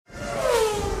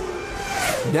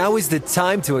Now is the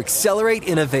time to accelerate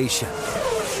innovation.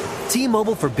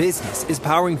 T-Mobile for Business is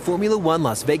powering Formula One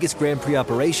Las Vegas Grand Prix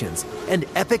operations and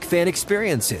epic fan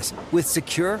experiences with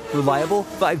secure, reliable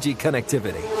 5G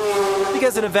connectivity.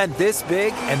 Because an event this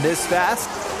big and this fast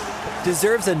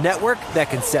deserves a network that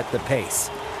can set the pace.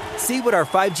 See what our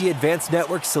 5G advanced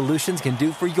network solutions can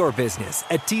do for your business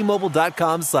at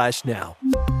T-Mobile.com/now.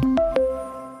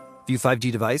 View 5G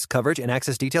device coverage and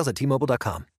access details at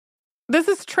T-Mobile.com. This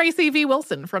is Tracy V.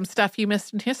 Wilson from Stuff You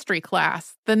Missed in History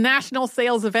class. The national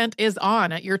sales event is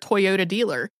on at your Toyota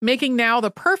dealer, making now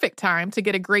the perfect time to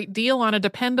get a great deal on a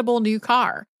dependable new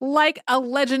car. Like a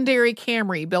legendary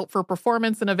Camry built for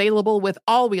performance and available with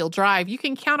all-wheel drive, you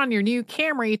can count on your new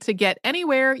Camry to get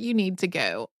anywhere you need to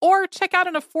go. Or check out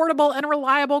an affordable and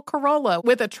reliable Corolla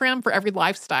with a trim for every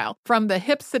lifestyle. From the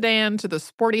hip sedan to the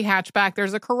sporty hatchback,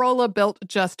 there's a Corolla built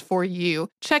just for you.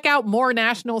 Check out more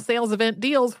national sales event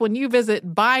deals when you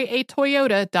visit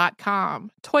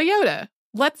buyatoyota.com. Toyota,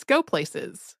 let's go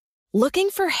places.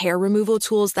 Looking for hair removal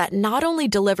tools that not only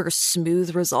deliver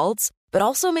smooth results, but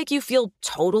also make you feel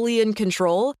totally in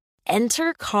control?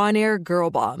 Enter Conair Girl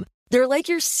Bomb. They're like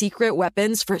your secret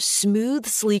weapons for smooth,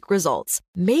 sleek results,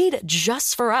 made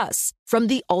just for us. From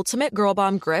the ultimate Girl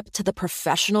Bomb grip to the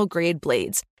professional grade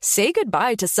blades, say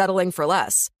goodbye to settling for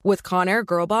less. With Conair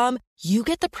Girl Bomb, you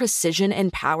get the precision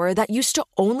and power that used to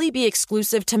only be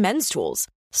exclusive to men's tools.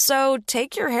 So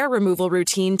take your hair removal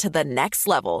routine to the next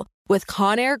level with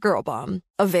Conair Girl Bomb.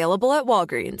 Available at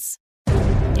Walgreens.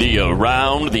 The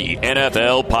Around the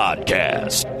NFL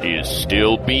podcast is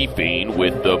still beefing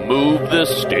with the Move the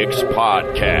Sticks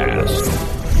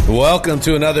podcast. Welcome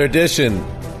to another edition,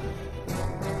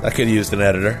 I could have used an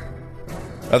editor,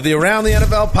 of the Around the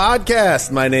NFL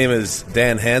podcast. My name is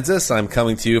Dan Hansis. I'm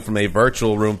coming to you from a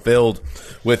virtual room filled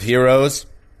with heroes.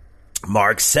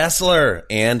 Mark Sessler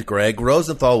and Greg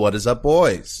Rosenthal. What is up,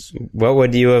 boys? What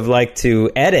would you have liked to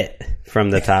edit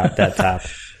from the top? That top.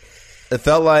 It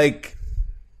felt like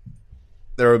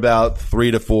there were about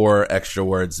 3 to 4 extra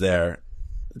words there.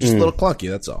 Just a little clunky,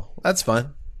 that's all. That's fine.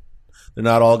 They're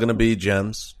not all going to be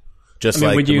gems, just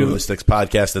like the Move the Sticks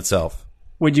podcast itself.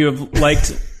 Would you have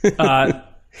liked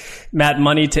Matt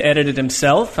Money to edit it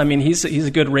himself? I mean, he's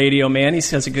a good radio man. He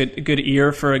has a good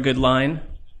ear for a good line.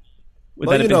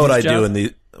 Well, you know what I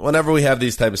do whenever we have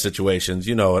these type of situations.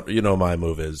 You know my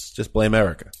move is just blame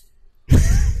Erica.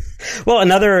 Well,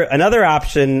 another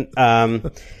option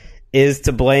is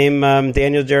to blame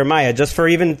Daniel Jeremiah just for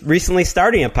even recently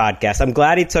starting a podcast. I'm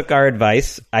glad he took our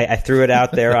advice. I threw it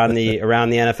out there on the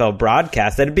Around the NFL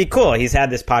broadcast. That'd be cool. He's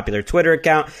had this popular Twitter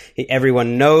account.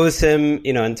 Everyone knows him,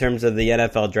 in terms of the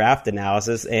NFL draft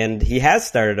analysis, and he has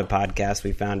started a podcast.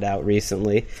 We found out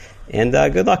recently, and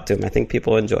good luck to him. I think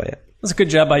people enjoy it. That's a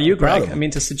good job by you, Greg. I mean,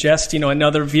 to suggest,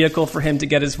 another vehicle for him to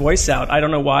get his voice out. I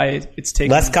don't know why it's taking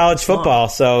less college football.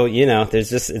 So,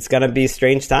 it's going to be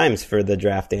strange times for the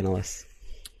draft analysts.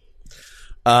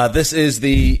 This is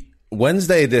the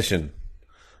Wednesday edition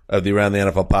of the Around the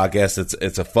NFL podcast.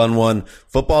 It's a fun one.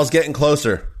 Football's getting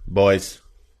closer, boys.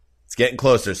 It's getting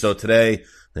closer. So today,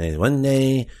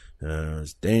 Wednesday,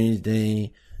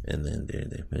 Thursday, and then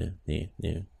Thursday.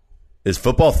 Is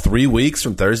football 3 weeks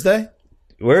from Thursday?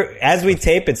 As we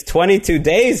tape, it's 22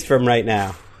 days from right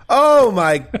now. Oh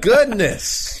my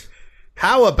goodness.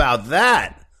 How about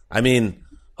that? I mean,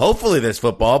 hopefully there's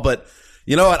football, but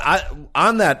you know what?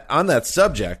 On that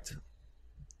subject,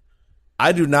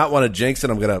 I do not want to jinx it.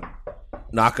 I'm going to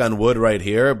knock on wood right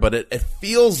here, but it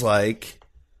feels like,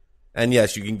 and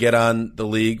yes, you can get on the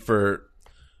league for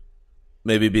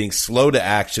maybe being slow to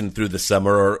action through the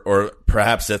summer, or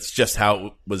perhaps that's just how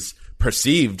it was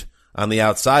perceived on the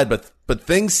outside, but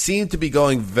things seem to be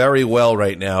going very well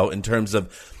right now in terms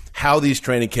of how these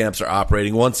training camps are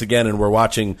operating. Once again, and we're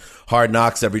watching Hard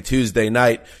Knocks every Tuesday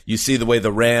night, you see the way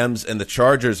the Rams and the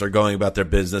Chargers are going about their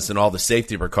business and all the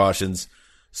safety precautions.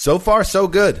 So far, so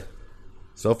good.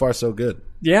 So far, so good.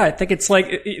 Yeah, I think it's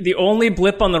like the only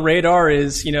blip on the radar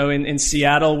is, in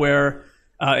Seattle where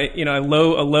a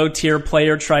low tier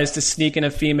player tries to sneak in a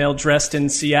female dressed in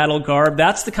Seattle garb.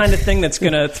 That's the kind of thing that's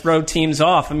going to throw teams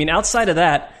off. I mean, outside of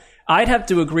that, I'd have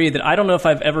to agree that I don't know if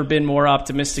I've ever been more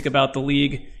optimistic about the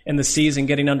league and the season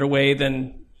getting underway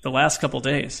than the last couple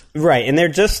days. Right, and they're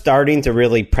just starting to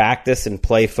really practice and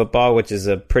play football, which is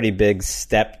a pretty big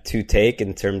step to take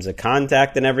in terms of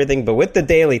contact and everything. But with the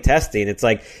daily testing, it's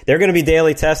like they're going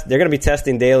to be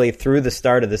testing daily through the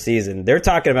start of the season. They're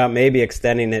talking about maybe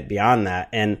extending it beyond that.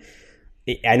 And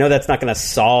I know that's not going to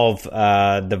solve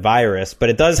the virus, but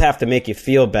it does have to make you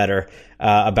feel better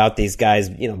about these guys,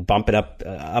 bumping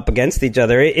up against each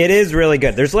other. It is really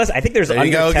good. There's less. I think there's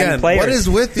under 10 players. What is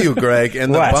with you, Greg,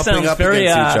 and the bumping up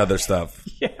against each other stuff?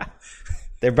 Yeah,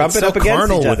 they're bumping up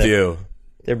against each other. With you.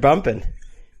 They're bumping.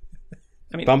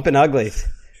 Bumping uglies.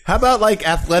 How about like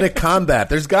athletic combat?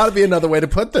 There's got to be another way to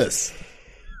put this.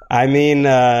 I mean,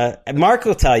 Mark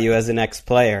will tell you as an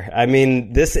ex-player. I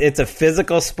mean, it's a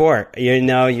physical sport. You're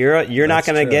not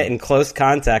going to get in close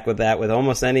contact with that with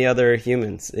almost any other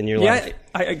humans in your life.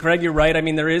 Yeah, Greg, you're right. I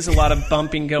mean, there is a lot of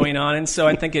bumping going on, and so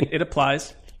I think it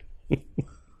applies.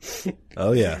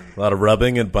 Oh, yeah. A lot of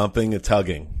rubbing and bumping and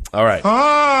tugging. All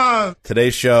right.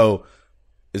 Today's show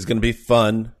is going to be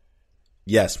fun.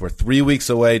 Yes, we're 3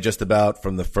 weeks away just about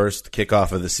from the first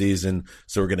kickoff of the season.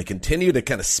 So we're going to continue to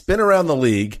kind of spin around the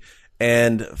league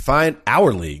and find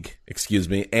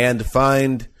and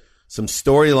find some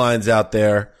storylines out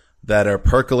there that are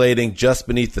percolating just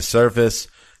beneath the surface.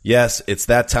 Yes, it's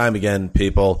that time again,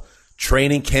 people.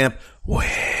 Training camp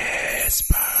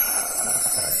whisper.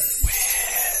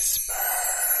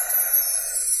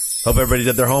 Hope everybody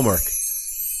did their homework.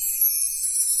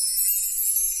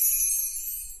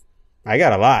 I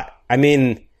got a lot. I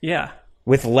mean, yeah.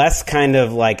 With less kind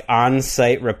of like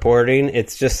on-site reporting,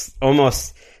 it's just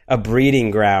almost a breeding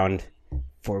ground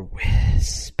for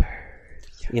whispers.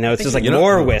 It's just like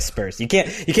more whispers. You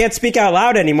can't speak out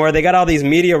loud anymore. They got all these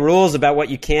media rules about what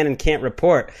you can and can't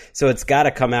report, so it's got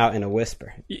to come out in a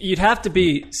whisper. You'd have to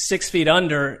be 6 feet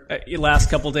under the last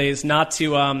couple of days not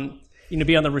to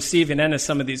be on the receiving end of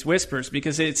some of these whispers,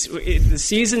 because the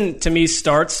season to me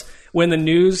starts when the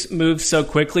news moves so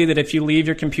quickly that if you leave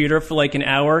your computer for like an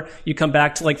hour, you come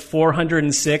back to like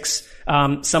 406,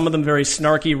 some of them very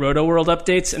snarky Roto World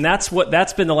updates. And that's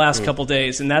been the last couple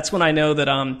days. And that's when I know that,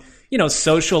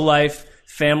 social life,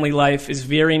 family life is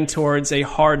veering towards a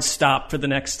hard stop for the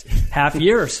next half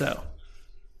year or so.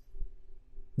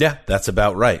 Yeah, that's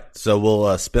about right. So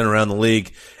we'll spin around the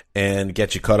league and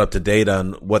get you caught up to date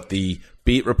on what the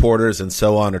beat reporters and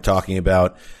so on are talking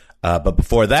about. But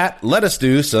before that, let us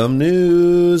do some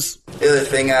news. The other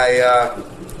thing,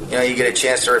 you get a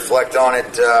chance to reflect on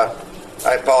it.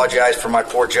 I apologize for my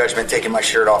poor judgment taking my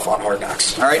shirt off on Hard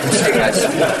Knocks. All right? See you guys.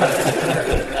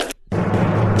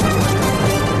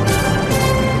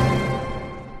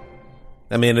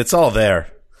 I mean, it's all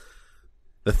there.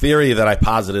 The theory that I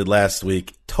posited last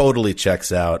week totally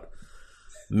checks out.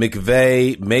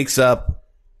 McVay makes up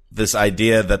this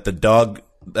idea that the dog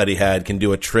that he had can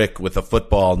do a trick with a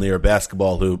football near a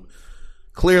basketball hoop.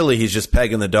 Clearly, he's just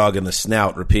pegging the dog in the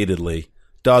snout repeatedly.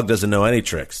 Dog doesn't know any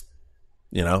tricks,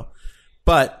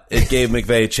 But it gave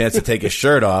McVay a chance to take his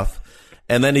shirt off,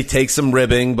 and then he takes some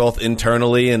ribbing, both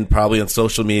internally and probably on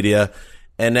social media,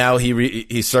 and now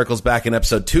he circles back in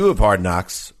episode 2 of Hard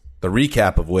Knocks, the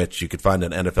recap of which you could find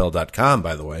on NFL.com,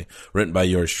 by the way, written by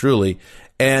yours truly,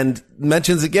 and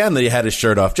mentions again that he had his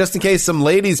shirt off, just in case some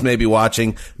ladies may be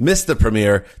watching, missed the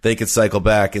premiere, they could cycle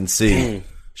back and see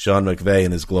Sean McVay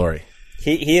in his glory.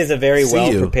 He is a very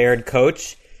well-prepared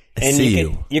coach, and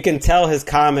you can tell his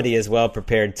comedy is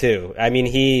well-prepared too. I mean,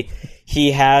 he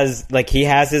has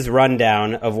his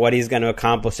rundown of what he's going to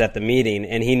accomplish at the meeting,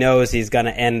 and he knows he's going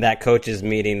to end that coach's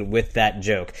meeting with that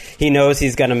joke. He knows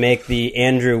he's going to make the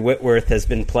Andrew Whitworth has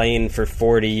been playing for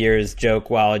 40 years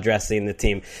joke while addressing the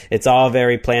team. It's all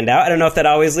very planned out. I don't know if that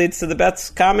always leads to the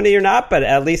best comedy or not, but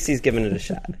at least he's given it a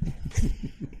shot.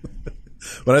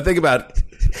 When I think about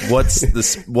what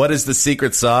is the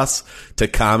secret sauce to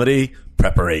comedy?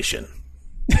 Preparation.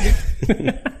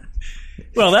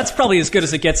 Well, that's probably as good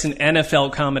as it gets in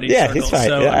NFL comedy. Yeah, he's fine.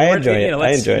 So I enjoy it.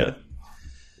 I enjoy it.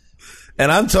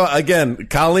 And again,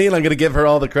 Colleen, I'm going to give her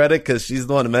all the credit because she's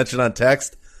the one who mentioned on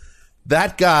text.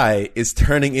 That guy is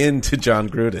turning into John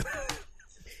Gruden.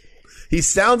 He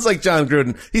sounds like John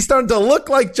Gruden. He's starting to look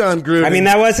like John Gruden. I mean,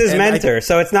 that was his mentor,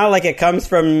 so it's not like it comes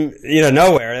from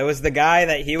nowhere. It was the guy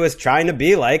that he was trying to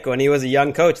be like when he was a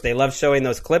young coach. They love showing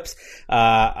those clips.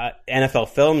 NFL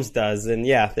Films does, and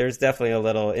yeah, there's definitely a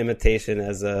little imitation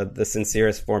as the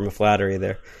sincerest form of flattery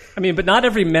there. I mean, but not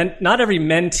every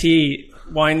mentee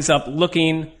winds up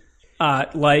looking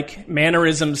like,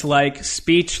 mannerisms like,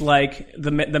 speech like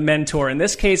the mentor. In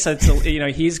this case, it's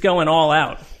he's going all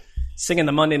out. Singing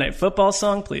the Monday Night Football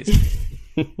song, please.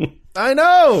 I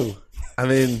know. I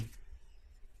mean,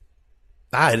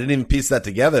 I didn't even piece that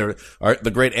together.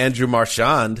 The great Andrew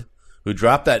Marchand, who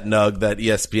dropped that nug that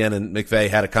ESPN and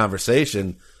McVay had a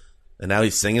conversation, and now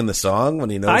he's singing the song when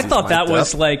he knows I thought that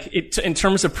was like, in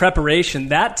terms of preparation,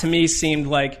 that to me seemed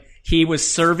like he was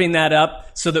serving that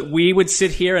up so that we would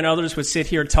sit here and others would sit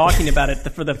here talking about it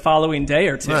for the following day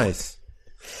or two. Nice.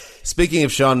 speaking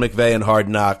of Sean McVay and Hard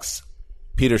Knocks,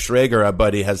 Peter Schrager, our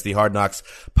buddy, has the Hard Knocks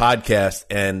podcast,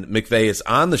 and McVay is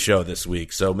on the show this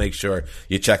week, so make sure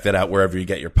you check that out wherever you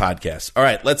get your podcasts. All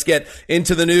right, let's get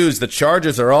into the news. The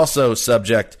Chargers are also a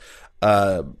subject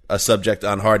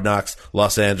on Hard Knocks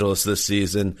Los Angeles this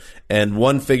season, and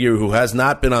one figure who has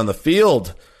not been on the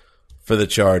field for the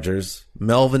Chargers,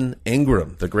 Melvin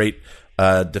Ingram, the great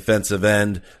defensive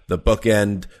end, the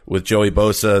bookend with Joey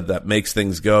Bosa that makes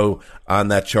things go on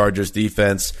that Chargers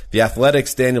defense. The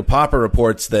Athletic's Daniel Popper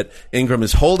reports that Ingram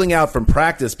is holding out from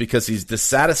practice because he's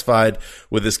dissatisfied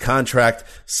with his contract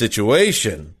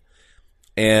situation.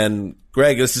 And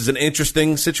Greg, this is an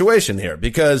interesting situation here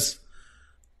because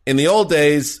in the old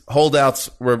days,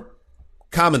 holdouts were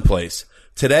commonplace.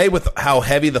 Today, with how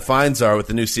heavy the fines are with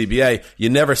the new CBA, you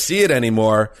never see it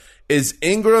anymore. Is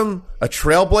Ingram a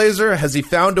trailblazer? Has he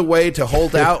found a way to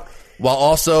hold out while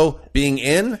also being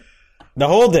in? The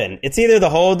hold-in. It's either the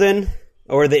hold-in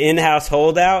or the in-house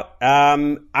holdout.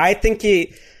 I think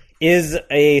he is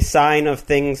a sign of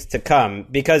things to come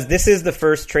because this is the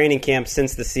first training camp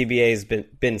since the CBA has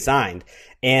been signed.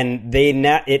 And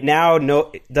it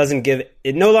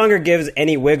no longer gives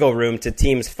any wiggle room to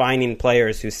teams fining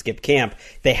players who skip camp.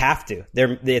 They have to.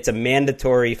 It's a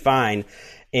mandatory fine.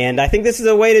 And I think this is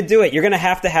a way to do it. You're going to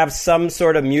have some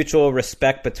sort of mutual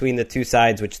respect between the two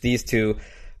sides, which these two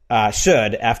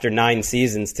should after 9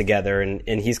 seasons together. And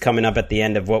he's coming up at the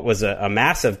end of what was a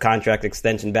massive contract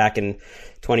extension back in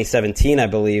 2017, I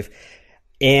believe.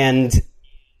 And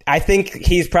I think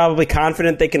he's probably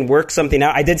confident they can work something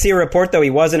out. I did see a report, though, he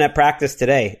wasn't at practice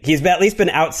today. He's at least been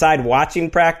outside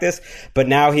watching practice, but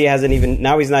now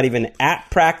he's not even at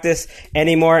practice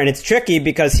anymore. And it's tricky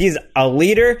because he's a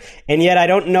leader, and yet I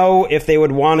don't know if they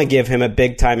would want to give him a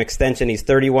big-time extension. He's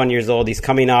 31 years old. He's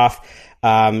coming off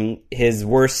his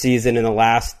worst season in the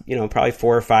last, probably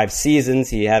 4 or 5 seasons.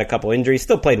 He had a couple injuries,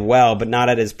 still played well, but not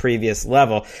at his previous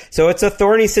level. So it's a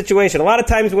thorny situation. A lot of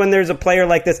times when there's a player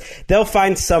like this, they'll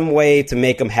find some way to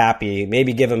make him happy,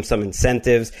 maybe give him some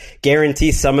incentives,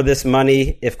 guarantee some of this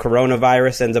money if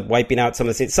coronavirus ends up wiping out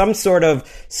some sort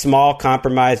of small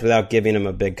compromise without giving him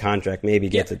a big contract, maybe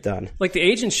gets it done. Like the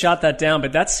agent shot that down,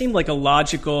 but that seemed like a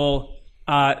logical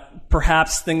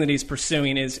perhaps thing that he's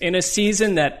pursuing is in a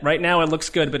season that right now it looks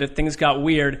good, but if things got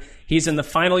weird, he's in the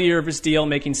final year of his deal,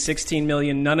 making $16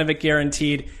 million, none of it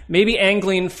guaranteed, maybe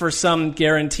angling for some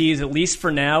guarantees, at least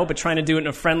for now, but trying to do it in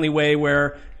a friendly way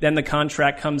where then the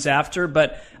contract comes after.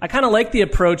 But I kind of like the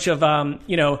approach of,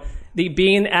 the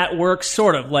being at work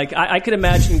sort of. Like I could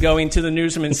imagine going to the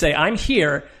newsroom and say, I'm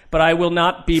here, but I will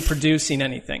not be producing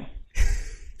anything.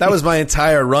 That was my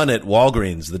entire run at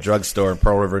Walgreens, the drugstore in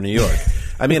Pearl River, New York.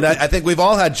 I mean, I think we've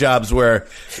all had jobs where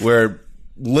we're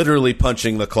literally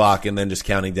punching the clock and then just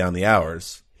counting down the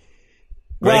hours.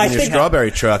 Well, in your strawberry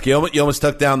truck, you almost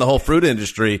took down the whole fruit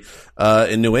industry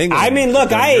in New England. I mean, look,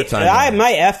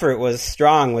 my effort was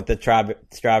strong with the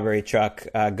strawberry truck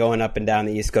going up and down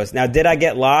the East Coast. Now, did I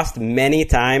get lost many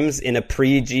times in a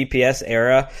pre-GPS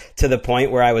era to the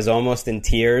point where I was almost in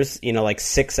tears, like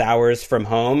 6 hours from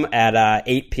home at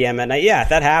 8 p.m. at night? Yeah,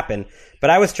 that happened. But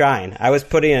I was trying. I was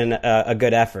putting in a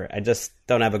good effort. I just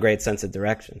don't have a great sense of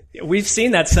direction. We've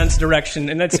seen that sense of direction,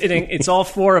 and it's all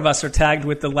 4 of us are tagged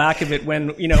with the lack of it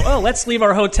when, let's leave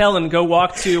our hotel and go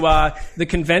walk to the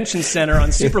convention center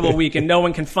on Super Bowl week, and no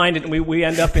one can find it, and we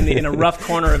end up in a rough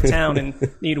corner of town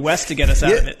and need Wes to get us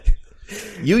out of it.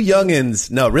 You youngins,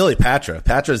 no, really Patra.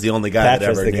 Patra's the only guy that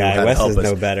ever knew how to help us. Wes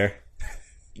is no better.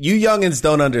 You youngins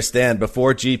don't understand.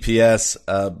 Before GPS,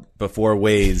 before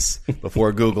Waze,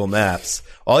 before Google Maps,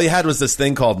 all you had was this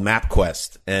thing called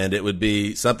MapQuest, and it would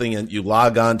be something and you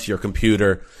log on to your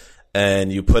computer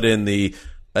and you put in the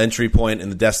entry point and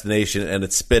the destination, and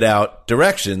it spit out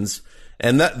directions.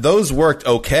 And those worked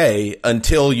okay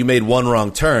until you made one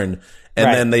wrong turn,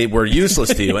 and then they were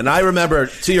useless to you. And I remember,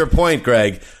 to your point,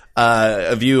 Greg,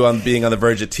 of you on being on the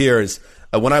verge of tears,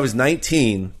 when I was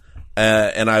 19,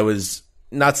 and I was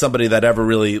not somebody that ever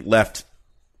really left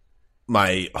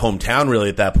my hometown really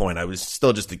at that point. I was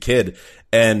still just a kid.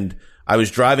 And I was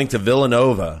driving to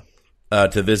Villanova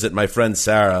to visit my friend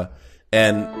Sarah.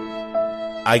 And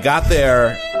I got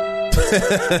there.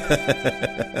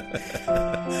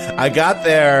 I got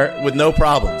there with no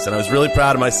problems. And I was really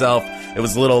proud of myself. It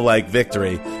was a little like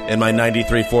victory in my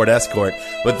 93 Ford Escort.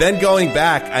 But then going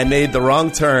back, I made the wrong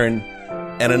turn.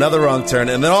 And another wrong turn,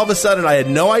 and then all of a sudden I had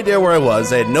no idea where I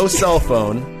was. I had no cell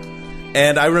phone,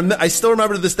 and I still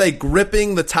remember to this day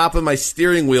gripping the top of my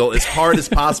steering wheel as hard as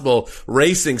possible,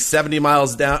 racing 70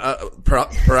 miles down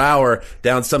per hour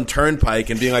down some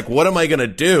turnpike, and being like, "What am I going to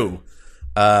do?"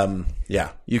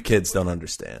 Yeah, you kids don't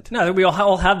understand. No, we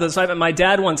all have those. My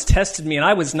dad once tested me, and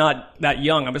I was not that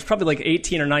young. I was probably like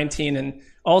 18 or 19, and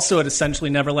also had essentially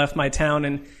never left my town.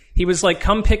 And he was like,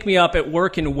 come pick me up at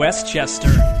work in Westchester.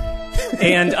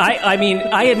 And I mean,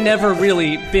 I had never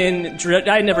really I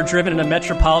had never driven in a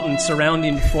metropolitan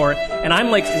surrounding before. And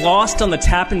I'm like lost on the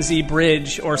Tappan Zee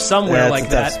Bridge or somewhere like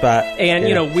that. Spot. And,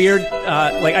 you know, weird,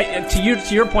 to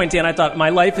your point, Dan, I thought my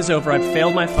life is over. I've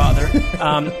failed my father.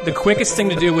 The quickest thing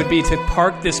to do would be to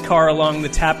park this car along the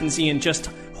Tappan Zee and just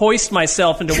hoist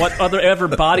myself into whatever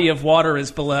body of water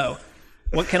is below.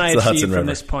 What can I achieve from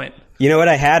this point? You know what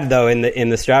I had, though, in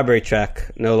the strawberry truck,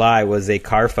 no lie, was a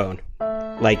car phone.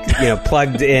 Like, you know,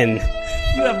 plugged in. You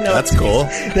have no That's cool.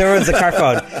 There was a car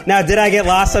phone. Now, did I get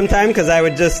lost sometime? Because I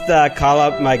would just call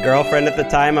up my girlfriend at the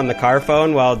time on the car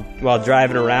phone while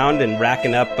driving around and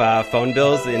racking up phone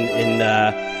bills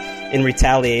in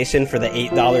retaliation for the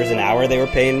 $8 an hour they were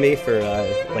paying me for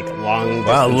like long.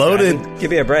 Wow, loaded. Driving. Give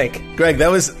me a break, Greg. That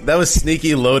was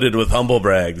sneaky loaded with humble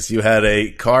brags. You had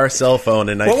a car cell phone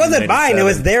in 1997. What was it mine? It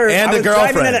was there. And I was a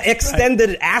girlfriend. driving an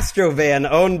extended Astro van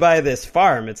owned by this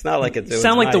farm. It's not like it was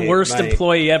sound like the worst my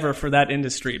employee ever for that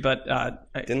industry, but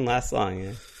didn't last long.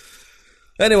 Yeah.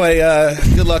 Anyway,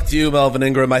 good luck to you, Melvin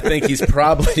Ingram. I think he's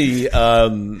probably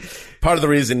part of the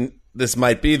reason this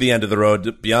might be the end of the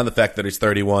road, beyond the fact that he's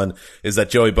 31, is that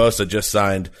Joey Bosa just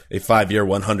signed a 5-year,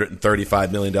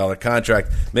 $135 million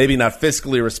contract. Maybe not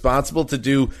fiscally responsible to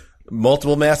do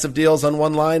multiple massive deals on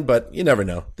one line, but you never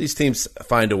know. These teams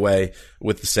find a way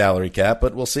with the salary cap,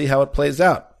 but we'll see how it plays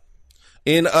out.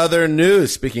 In other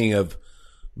news, speaking of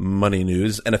money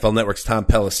news, NFL Network's Tom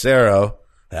Pelissero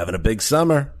having a big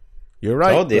summer. You're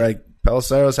right, Greg.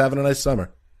 Pelissero's having a nice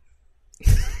summer.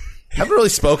 Haven't really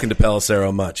spoken to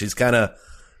Pelissero much. He's kind of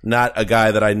not a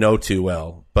guy that I know too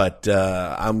well, but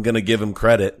I'm going to give him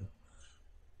credit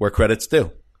where credit's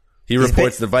due. He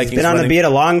reports the Vikings. He's been on the beat a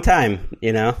long time.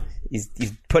 You know, he's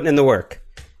putting in the work.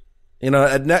 You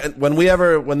know,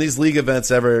 when these league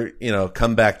events ever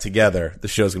come back together, the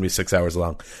show's going to be 6 hours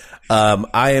long.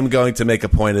 I am going to make a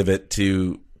point of it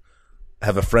to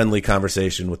have a friendly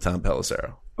conversation with Tom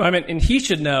Pelissero. Well, I mean, and he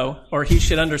should know, or he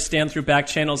should understand through back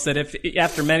channels, that if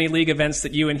after many league events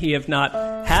that you and he have not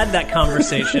had that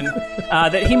conversation,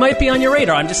 that he might be on your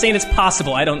radar. I'm just saying it's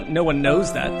possible. No one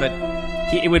knows that, but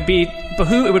it would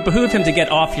behoove him to get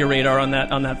off your radar on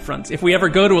that front if we ever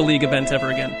go to a league event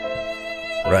ever again.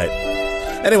 Right.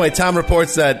 Anyway, Tom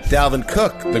reports that Dalvin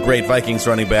Cook, the great Vikings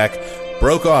running back,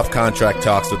 broke off contract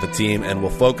talks with the team and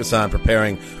will focus on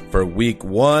preparing for Week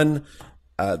 1.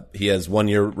 He has 1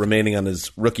 year remaining on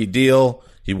his rookie deal.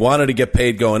 He wanted to get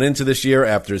paid going into this year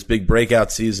after his big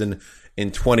breakout season in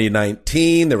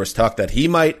 2019. There was talk that he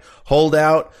might hold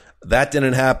out. That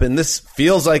didn't happen. This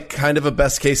feels like kind of a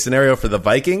best-case scenario for the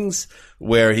Vikings,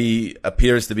 where he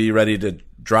appears to be ready to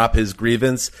drop his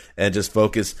grievance and just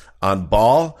focus on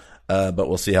ball. But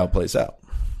we'll see how it plays out.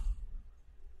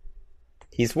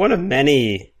 He's one of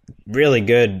many really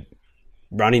good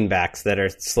running backs that are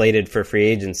slated for free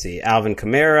agency. Alvin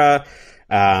Kamara,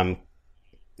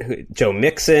 Joe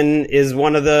Mixon is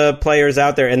one of the players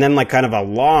out there, and then like kind of a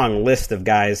long list of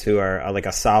guys who are like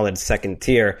a solid second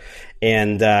tier.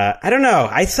 And I don't know.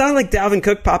 I saw like Dalvin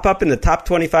Cook pop up in the top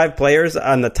 25 players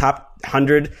on the top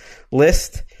 100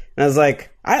 list, and I was like,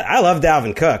 I love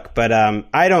Dalvin Cook, but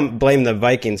I don't blame the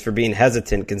Vikings for being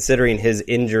hesitant considering his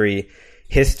injury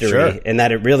history. Sure. And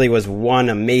that it really was one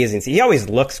amazing. He always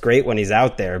looks great when he's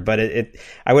out there, but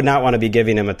I would not want to be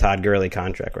giving him a Todd Gurley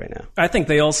contract right now. I think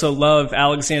they also love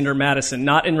Alexander Mattison,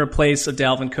 not in replace of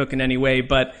Dalvin Cook in any way,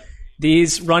 but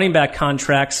these running back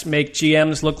contracts make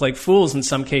GMs look like fools in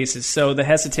some cases, so the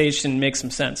hesitation makes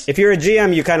some sense. If you're a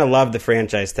GM, you kind of love the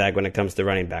franchise tag when it comes to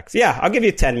running backs. Yeah, I'll give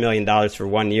you $10 million for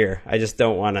 1 year. I just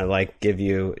don't want to like give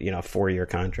you, a 4-year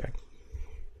contract.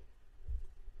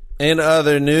 In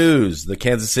other news, the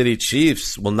Kansas City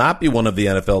Chiefs will not be one of the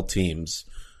NFL teams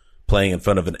playing in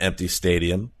front of an empty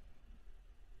stadium.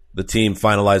 The team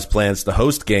finalized plans to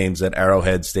host games at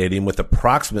Arrowhead Stadium with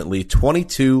approximately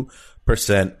 22%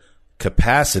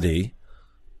 capacity.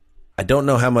 I don't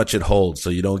know how much it holds,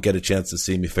 so you don't get a chance to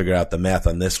see me figure out the math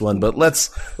on this one, but let's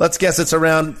guess it's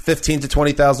around 15 to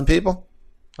 20,000 people.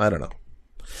 I don't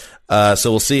know.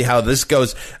 So we'll see how this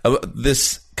goes.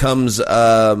 This comes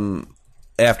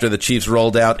after the Chiefs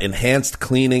rolled out enhanced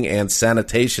cleaning and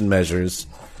sanitation measures,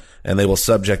 and they will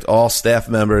subject all staff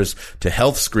members to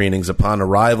health screenings upon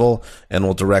arrival and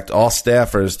will direct all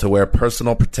staffers to wear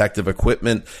personal protective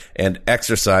equipment and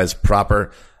exercise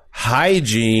proper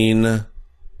hygiene.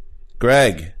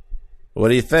 Greg, what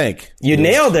do you think? You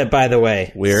nailed it, by the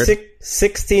way. Weird.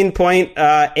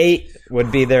 16.8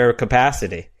 would be their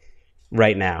capacity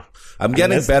right now. I'm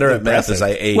getting better at math as I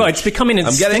age. Well, it's becoming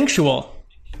instinctual.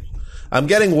 I'm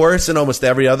getting worse in almost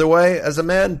every other way as a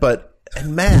man, but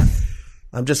in math,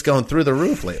 I'm just going through the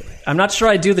roof lately. I'm not sure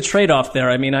I do the trade-off there.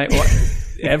 I mean,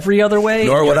 every other way?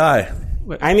 Nor would I.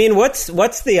 I mean, what's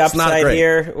the upside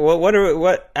here?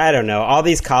 What I don't know. All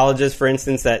these colleges, for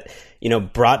instance, that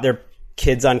brought their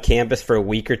kids on campus for a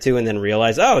week or two and then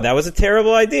realized, oh, that was a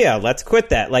terrible idea. Let's quit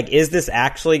that. Like, is this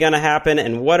actually going to happen?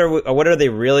 And what are they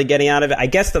really getting out of it? I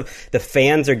guess the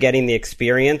fans are getting the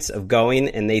experience of going,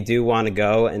 and they do want to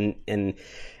go, and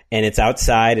it's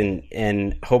outside,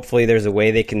 and hopefully there's a way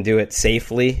they can do it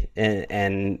safely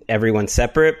and everyone's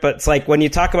separate. But it's like when you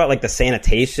talk about like the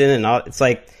sanitation and all, it's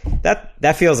like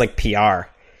that feels like PR.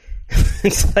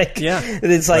 It's like,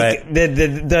 it's like right.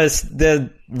 The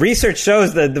research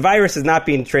shows that the virus is not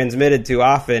being transmitted too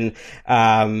often,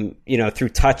 through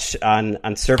touch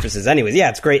on surfaces. Anyways, yeah,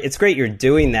 it's great. It's great you're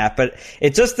doing that, but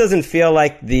it just doesn't feel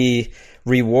like the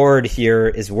reward here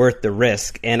is worth the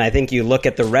risk. And I think you look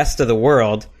at the rest of the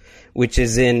world, which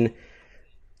is in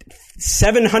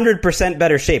 700%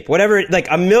 better shape, whatever, like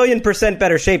 1,000,000%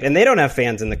 better shape, and they don't have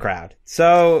fans in the crowd.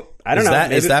 So I don't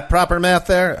know. Is that proper math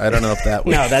there? I don't know if that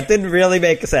was. No, that didn't really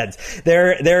make sense.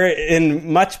 They're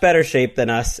in much better shape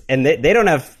than us, and they don't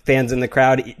have fans in the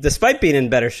crowd despite being in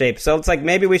better shape. So it's like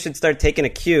maybe we should start taking a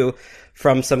cue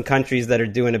from some countries that are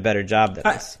doing a better job than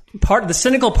us. The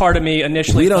cynical part of me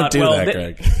initially thought,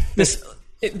 Greg.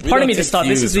 Part of me just thought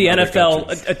this is the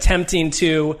NFL attempting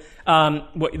to.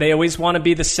 They always want to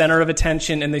be the center of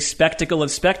attention and the spectacle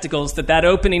of spectacles. That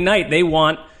opening night, they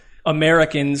want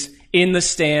Americans in the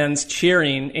stands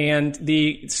cheering, and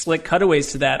the slick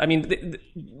cutaways to that. I mean,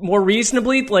 more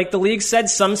reasonably, like the league said,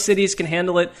 some cities can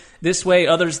handle it this way,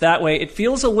 others that way. It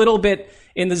feels a little bit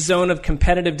in the zone of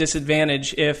competitive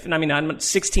disadvantage. I'm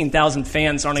 16,000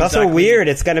 fans aren't. It's also weird.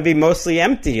 It's going to be mostly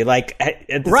empty. Right.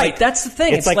 That's the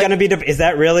thing. It's like going to be. Is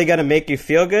that really going to make you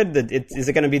feel good? Is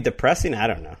it going to be depressing? I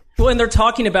don't know. Well, and they're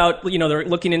talking about, they're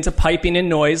looking into piping in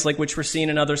noise, like which we're seeing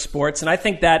in other sports, and I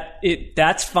think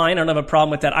that's fine. I don't have a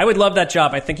problem with that. I would love that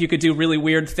job. I think you could do really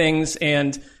weird things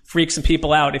and freak some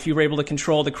people out if you were able to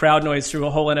control the crowd noise through a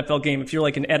whole NFL game. If you're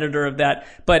like an editor of that,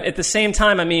 but at the same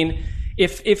time, I mean.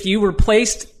 If you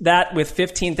replaced that with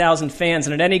 15,000 fans,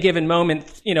 and at any given moment,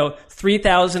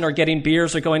 3,000 are getting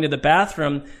beers or going to the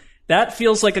bathroom, that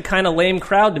feels like a kind of lame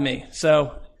crowd to me.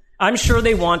 So I'm sure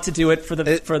they want to do it to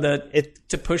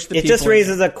push the people. It just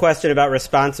raises a question about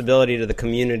responsibility to the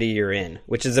community you're in,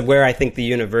 which is where I think the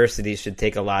university should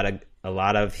take a lot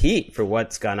of heat for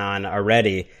what's gone on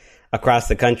already across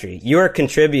the country. You are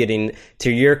contributing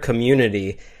to your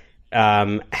community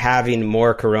having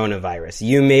more coronavirus.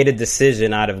 You made a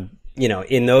decision out of,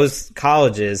 in those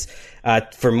colleges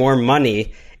for more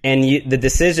money, and the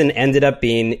decision ended up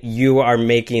being you are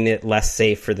making it less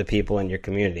safe for the people in your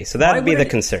community. So that would be the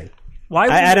concern.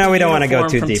 I know we don't want to go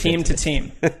too deep from team to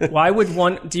team. Why would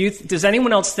does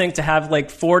anyone else think to have like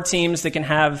 4 teams that can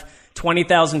have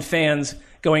 20,000 fans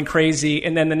going crazy,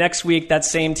 and then the next week that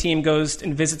same team goes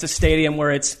and visits a stadium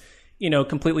where it's,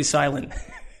 completely silent?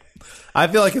 I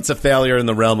feel like it's a failure in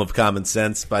the realm of common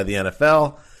sense by the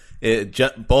NFL,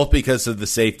 both because of the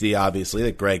safety, obviously,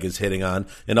 that Greg is hitting on,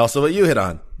 and also what you hit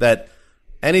on, that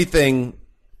anything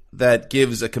that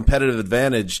gives a competitive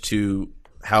advantage to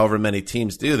however many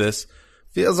teams do this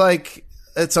feels like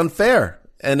it's unfair,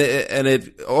 and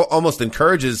it almost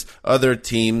encourages other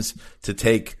teams to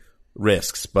take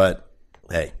risks. But,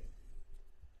 hey,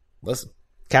 listen.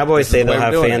 Cowboys say they'll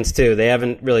have fans too. They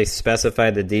haven't really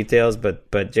specified the details,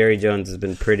 but Jerry Jones has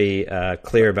been pretty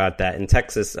clear about that. And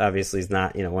Texas obviously is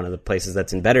not one of the places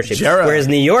that's in better shape. Whereas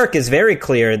New York is very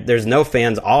clear. There's no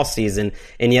fans all season,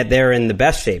 and yet they're in the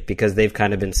best shape because they've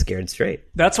kind of been scared straight.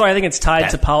 That's why I think it's tied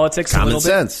to politics a little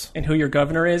bit and who your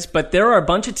governor is. But there are a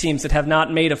bunch of teams that have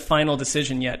not made a final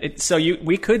decision yet.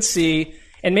 We could see,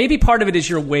 and maybe part of it is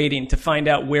you're waiting to find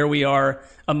out where we are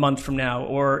a month from now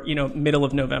or middle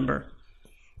of November.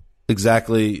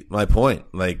 Exactly my point.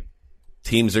 Like,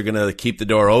 teams are going to keep the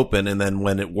door open, and then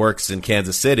when it works in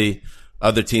Kansas City,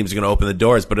 other teams are going to open the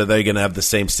doors. But are they going to have the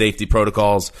same safety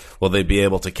protocols? Will they be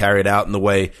able to carry it out in the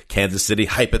way Kansas City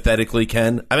hypothetically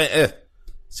can? I mean,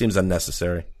 seems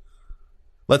unnecessary.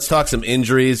 Let's talk some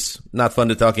injuries. Not fun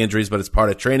to talk injuries, but it's part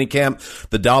of training camp.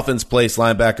 The Dolphins placed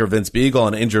linebacker Vince Beagle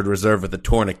on injured reserve with a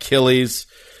torn Achilles.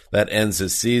 That ends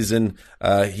his season.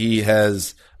 He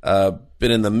has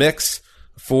been in the mix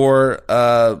for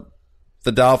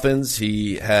the Dolphins.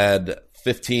 He had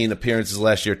 15 appearances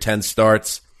last year, 10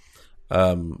 starts,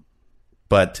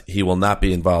 but he will not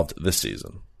be involved this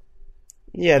season.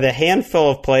 Yeah, the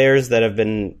handful of players that have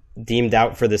been deemed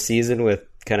out for the season with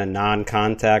kind of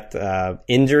non-contact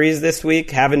injuries this week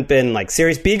haven't been like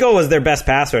serious. Beagle was their best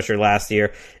pass rusher last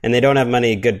year, and they don't have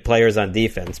many good players on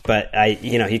defense. But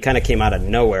he kind of came out of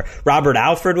nowhere. Robert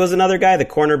Alford was another guy, the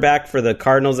cornerback for the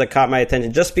Cardinals, that caught my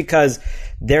attention just because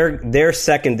their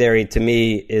secondary to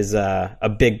me is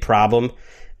a big problem.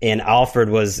 And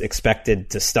Alford was expected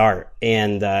to start.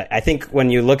 And I think when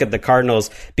you look at the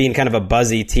Cardinals being kind of a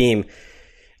buzzy team,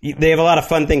 they have a lot of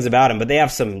fun things about them, but they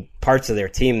have some parts of their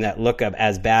team that look up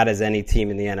as bad as any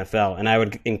team in the NFL. And I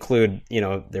would include,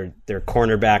 their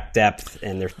cornerback depth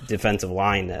and their defensive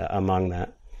line among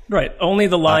that. Right. Only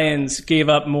the Lions gave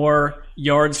up more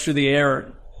yards through the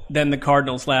air than the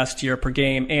Cardinals last year per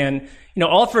game. And,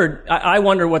 Alford, I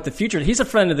wonder what the future. He's a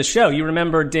friend of the show. You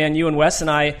remember, Dan, you and Wes and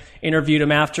I interviewed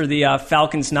him after the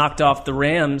Falcons knocked off the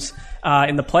Rams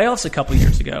in the playoffs a couple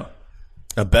years ago.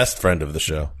 A best friend of the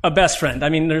show. A best friend. I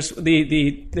mean, there's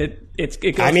it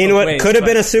goes I mean, what ways, could have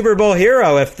been a Super Bowl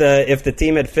hero if the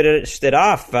team had finished it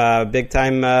off big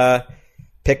time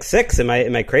pick six. Am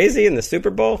I crazy in the Super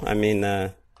Bowl? I mean,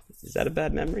 is that a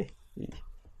bad memory?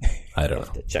 I don't know.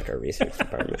 Have to check our research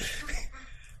department.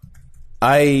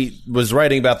 I was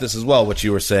writing about this as well, what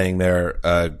you were saying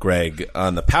there, Greg,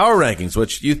 on the power rankings,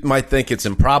 which you might think it's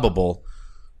improbable,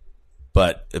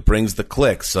 but it brings the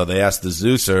clicks. So they asked the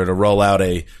Zeuser to roll out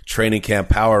a training camp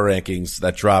power rankings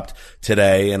that dropped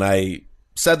today. And I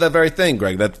said that very thing,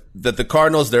 Greg, that the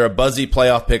Cardinals, they're a buzzy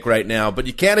playoff pick right now, but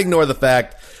you can't ignore the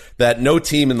fact that no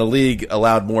team in the league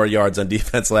allowed more yards on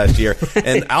defense last year.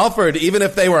 And Alford, even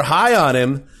if they were high on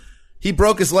him, he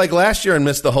broke his leg last year and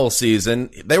missed the whole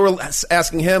season. They were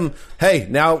asking him, hey,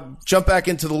 now jump back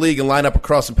into the league and line up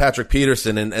across from Patrick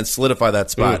Peterson and solidify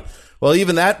that spot. Well,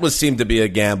 even that seemed to be a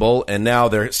gamble, and now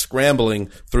they're scrambling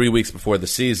 3 weeks before the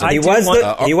season. He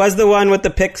was the one with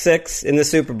the pick six in the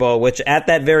Super Bowl, which at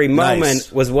that very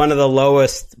moment was one of the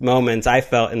lowest moments I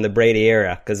felt in the Brady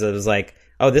era, because it was like,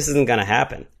 oh, this isn't going to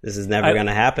happen. This is never going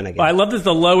to happen again. I love that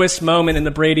the lowest moment in the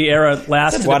Brady era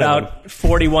lasted about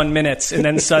 41 minutes, and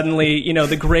then suddenly,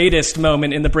 the greatest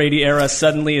moment in the Brady era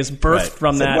suddenly is birthed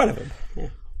from that. One of them. Yeah.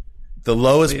 The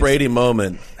lowest Brady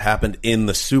moment happened in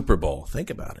the Super Bowl. Think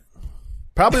about it.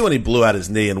 Probably when he blew out his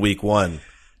knee in Week 1,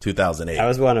 2008. That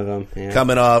was one of them. Yeah.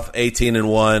 Coming off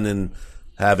 18-1 and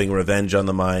having revenge on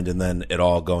the mind, and then it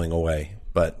all going away.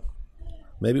 But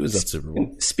maybe it was that Super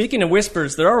Bowl. Speaking of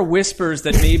whispers, there are whispers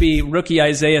that maybe rookie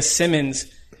Isaiah Simmons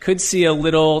could see a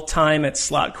little time at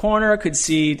slot corner. Could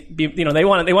see, they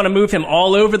want to move him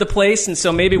all over the place, and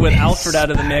so maybe with Alford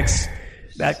out of the mix,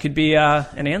 that could be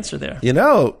an answer there.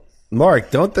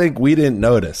 Mark, don't think we didn't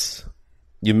notice.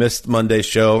 You missed Monday's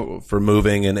show for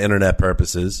moving and internet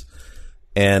purposes.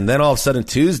 And then all of a sudden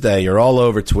Tuesday, you're all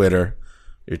over Twitter.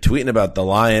 You're tweeting about the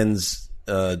Lions'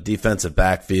 defensive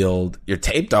backfield. You're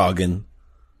tape dogging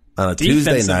on a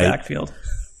Tuesday night. Backfield.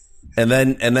 And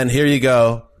then here you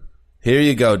go.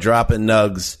 Dropping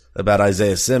nugs about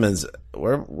Isaiah Simmons.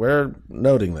 We're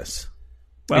noting this.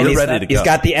 Well, he's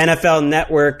got the NFL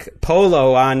Network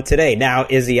polo on today. Now,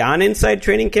 is he on Inside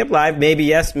Training Camp Live? Maybe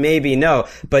yes, maybe no.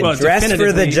 But dress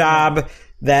for the job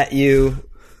that you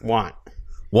want.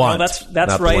 Well, that's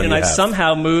right. And I've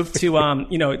somehow moved to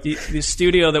the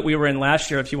studio that we were in last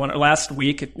year, last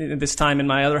week at this time in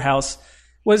my other house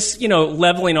was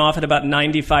leveling off at about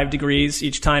 95 degrees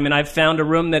each time, and I've found a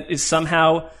room that is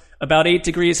somehow about 8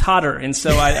 degrees hotter, and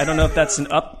so I don't know if that's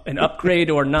an upgrade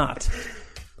or not.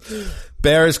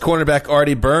 Bears cornerback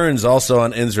Artie Burns also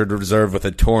on injured reserve with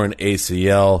a torn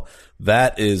ACL.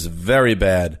 That is very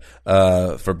bad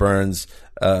for Burns,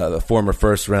 the former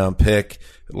first-round pick.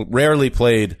 Rarely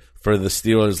played for the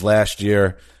Steelers last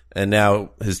year, and now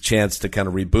his chance to kind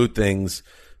of reboot things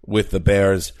with the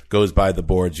Bears goes by the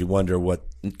boards. You wonder what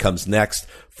comes next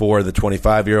for the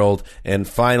 25-year-old. And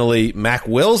finally, Mack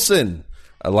Wilson,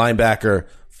 a linebacker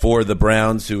for the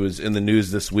Browns, who was in the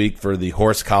news this week for the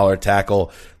horse collar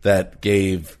tackle that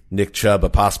gave Nick Chubb a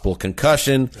possible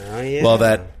concussion. Oh, yeah. Well,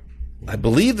 that, I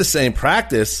believe the same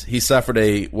practice, he suffered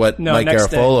Mike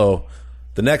Garafolo.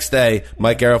 The next day,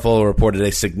 Mike Garafolo reported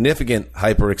a significant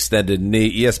hyperextended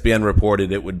knee. ESPN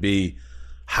reported it would be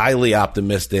highly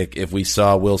optimistic if we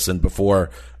saw Wilson before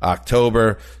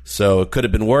October. So it could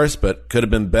have been worse, but could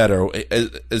have been better.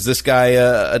 Is this guy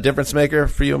a difference maker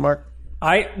for you, Mark?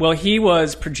 He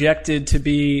was projected to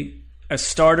be a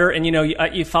starter, and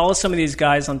you follow some of these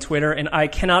guys on Twitter, and I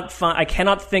cannot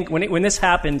think when this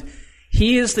happened,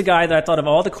 he is the guy that I thought of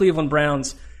all the Cleveland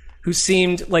Browns who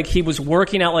seemed like he was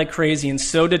working out like crazy and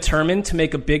so determined to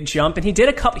make a big jump. And he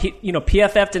did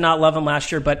PFF did not love him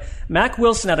last year, but Mack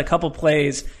Wilson had a couple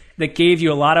plays that gave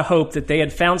you a lot of hope that they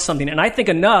had found something. And I think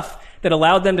enough that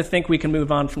allowed them to think we can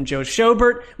move on from Joe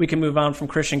Schobert, we can move on from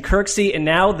Christian Kirksey, and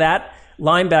now that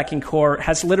linebacking core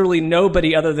has literally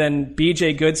nobody other than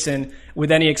B.J. Goodson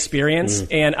with any experience.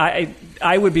 And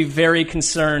I would be very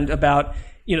concerned about,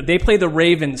 they play the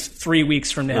Ravens 3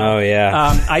 weeks from now. Oh,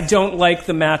 yeah. I don't like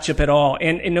the matchup at all.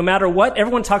 And no matter what,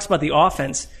 everyone talks about the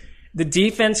offense. The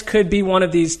defense could be one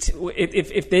of these.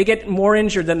 If they get more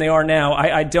injured than they are now,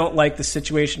 I don't like the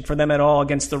situation for them at all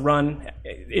against the run.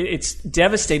 It's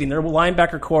devastating. Their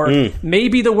linebacker core may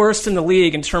be the worst in the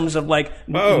league in terms of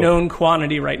known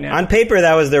quantity right now. On paper,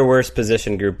 that was their worst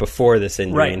position group before this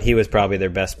injury, right. And he was probably their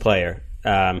best player.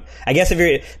 I guess if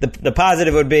you're the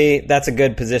positive would be that's a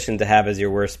good position to have as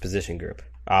your worst position group,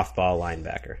 off-ball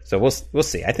linebacker. So we'll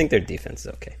see. I think their defense is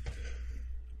okay.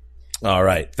 All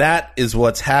right. That is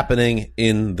what's happening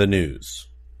in the news.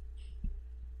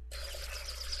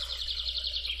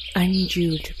 I need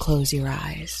you to close your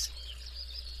eyes.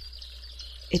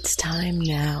 It's time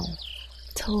now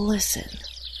to listen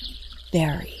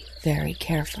very, very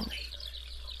carefully.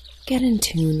 Get in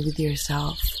tune with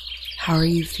yourself. How are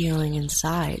you feeling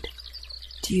inside?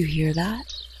 Do you hear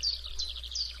that?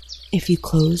 If you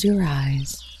close your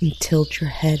eyes and tilt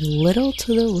your head a little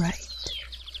to the right,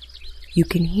 you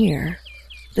can hear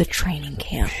the training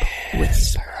camp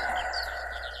whisper.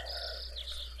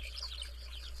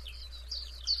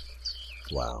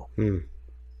 Wow.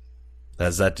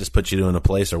 Does that just put you in a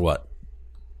place or what?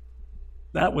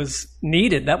 That was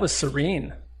needed. That was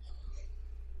serene.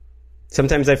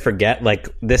 Sometimes I forget,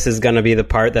 this is going to be the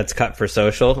part that's cut for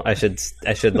social. I should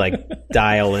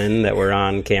dial in that we're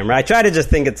on camera. I try to just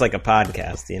think it's like a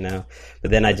podcast,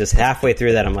 But then I just halfway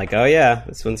through that, I'm like, oh yeah,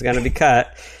 this one's going to be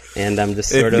cut. And I'm just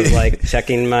sort of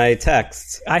checking my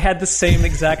texts. I had the same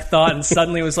exact thought, and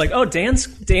suddenly it was like, oh,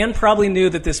 Dan probably knew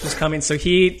that this was coming. So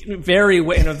he in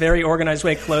a very organized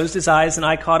way closed his eyes, and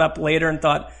I caught up later and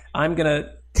thought, I'm going to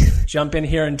jump in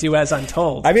here and do as I'm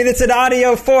told. I mean, it's an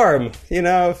audio form,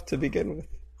 to begin with.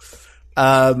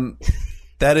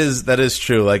 That is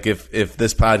true. If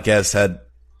this podcast had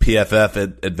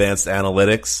PFF advanced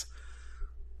analytics,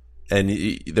 and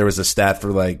there was a stat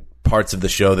for parts of the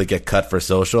show that get cut for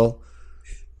social,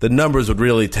 the numbers would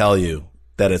really tell you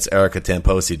that it's Erica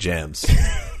Tamposi jams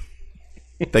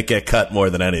that get cut more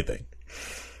than anything.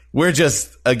 We're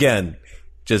just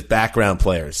background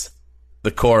players,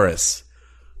 the chorus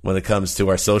when it comes to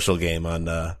our social game on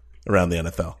around the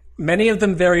NFL. Many of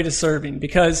them very deserving,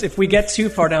 because if we get too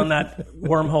far down that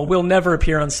wormhole, we'll never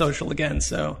appear on social again.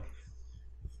 So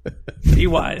be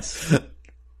wise.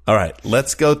 All right,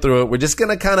 let's go through it. We're just going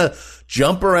to kind of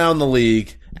jump around the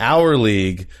league, our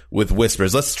league, with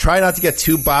whispers. Let's try not to get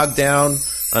too bogged down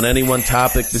on any one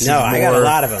topic. I got a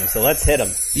lot of them, so let's hit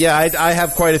them. Yeah, I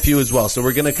have quite a few as well. So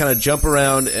we're going to kind of jump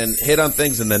around and hit on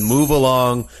things and then move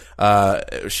along,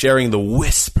 sharing the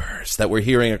whispers that we're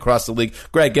hearing across the league.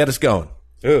 Greg, get us going.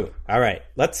 Ooh, all right.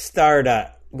 Let's start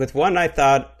with one I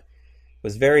thought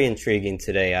was very intriguing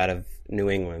today out of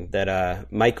New England,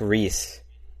 that Mike Reese,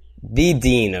 the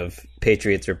dean of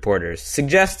Patriots reporters,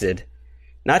 suggested,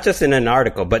 not just in an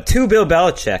article, but to Bill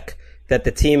Belichick, that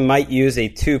the team might use a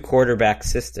 2-quarterback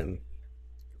system.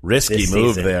 Risky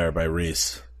move there by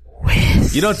Reese.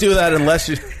 You don't do that unless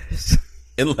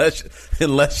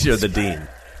you're the dean.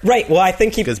 Right. Well, I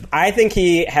think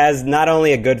he has not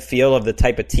only a good feel of the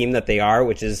type of team that they are,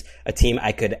 which is a team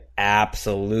I could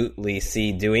absolutely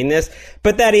see doing this,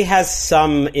 but that he has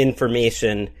some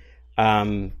information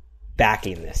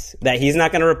backing this, that he's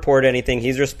not going to report anything.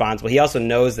 He's responsible. He also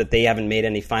knows that they haven't made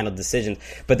any final decisions,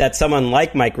 but that someone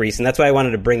like Mike Reese, and that's why I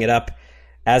wanted to bring it up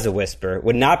as a whisper,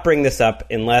 would not bring this up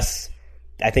unless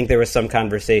I think there was some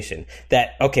conversation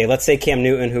that, okay, let's say Cam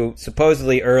Newton, who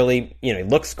supposedly early, he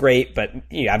looks great, but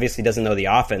he obviously doesn't know the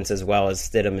offense as well as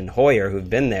Stidham and Hoyer, who've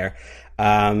been there,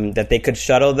 that they could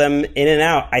shuttle them in and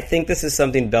out. I think this is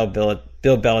something Bill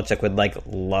Belichick would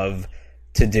love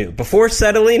to do before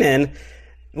settling in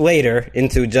later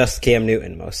into just Cam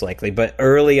Newton, most likely, but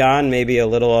early on, maybe a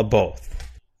little of both.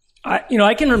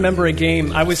 I can remember a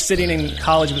game. I was sitting in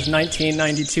college. It was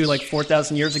 1992,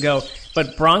 4,000 years ago.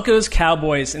 But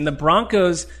Broncos-Cowboys, and the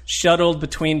Broncos shuttled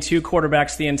between 2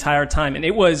 quarterbacks the entire time. And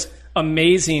it was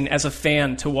amazing as a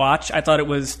fan to watch. I thought it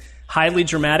was highly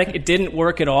dramatic. It didn't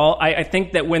work at all. I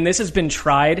think that when this has been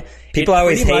tried, people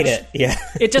always hate it. Yeah,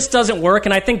 it just doesn't work.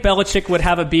 And I think Belichick would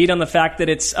have a beat on the fact that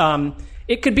it's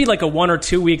it could be like a 1 or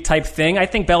 2 week type thing. I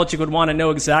think Belichick would want to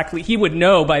know exactly. He would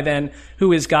know by then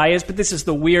who his guy is. But this is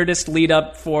the weirdest lead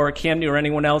up for Cam Newton or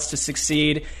anyone else to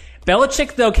succeed.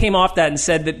 Belichick, though, came off that and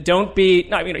said that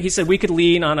he said we could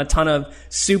lean on a ton of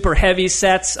super heavy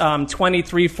sets,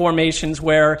 23 formations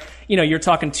where, you're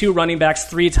talking 2 running backs,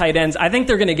 3 tight ends. I think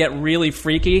they're going to get really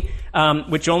freaky,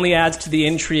 which only adds to the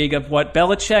intrigue of what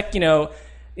Belichick,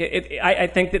 I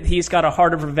think that he's got a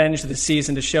heart of revenge this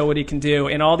season to show what he can do.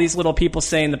 And all these little people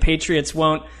saying the Patriots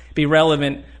won't be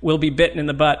relevant will be bitten in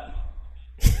the butt.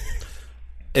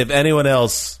 If anyone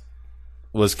else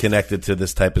was connected to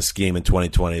this type of scheme in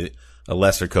 2020, a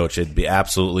lesser coach, it'd be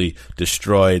absolutely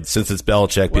destroyed. Since it's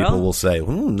Belichick, people will say,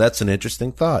 that's an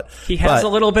interesting thought. He has a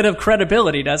little bit of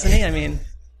credibility, doesn't he? I mean,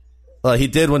 well, he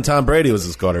did when Tom Brady was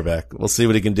his quarterback. We'll see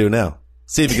what he can do now.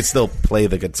 See if he can still play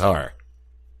the guitar.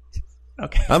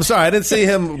 Okay. I'm sorry, I didn't see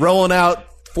him rolling out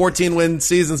 14-win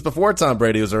seasons before Tom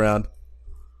Brady was around.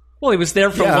 Well, he was there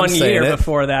for 1 year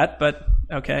before that, but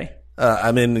okay.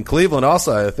 In Cleveland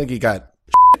also, I think he got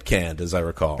canned, as I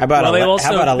recall. They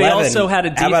also had a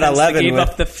defense that gave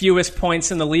up the fewest points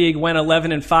in the league, went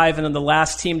 11-5, and then the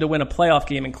last team to win a playoff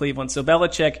game in Cleveland. So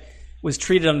Belichick was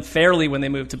treated unfairly when they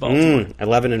moved to Baltimore.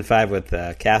 11-5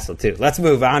 with Castle, too. Let's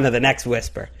move on to the next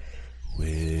whisper. No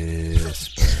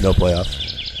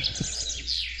playoff.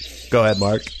 Go ahead,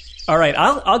 Mark. All right,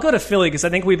 I'll go to Philly because I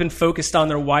think we've been focused on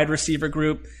their wide receiver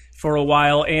group for a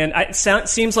while, and it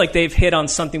seems like they've hit on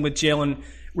something with Jalen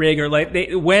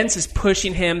Reagor. Wentz is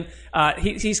pushing him.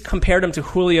 He's compared him to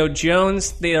Julio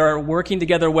Jones. They are working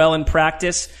together well in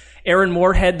practice. Aaron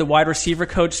Moorhead, the wide receiver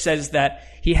coach, says that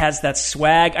he has that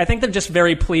swag. I think they're just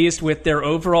very pleased with their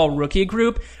overall rookie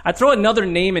group. I'd throw another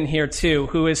name in here, too,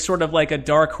 who is sort of like a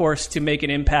dark horse to make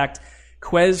an impact.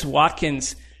 Quez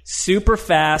Watkins, super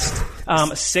fast,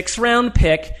 6th-round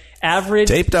pick,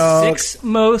 averaged 6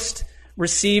 most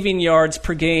receiving yards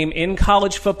per game in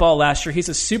college football last year. He's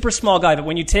a super small guy, but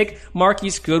when you take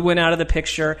Marquise Goodwin out of the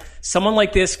picture, someone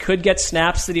like this could get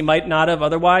snaps that he might not have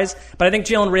otherwise. But I think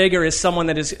Jalen Reagor is someone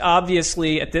that is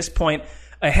obviously, at this point,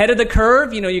 ahead of the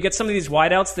curve. You get some of these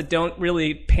wideouts that don't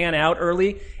really pan out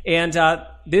early, and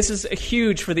this is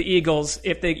huge for the Eagles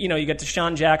if they, you get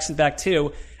Deshaun Jackson back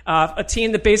too. A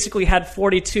team that basically had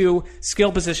 42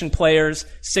 skill position players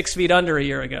 6 feet under a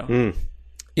year ago.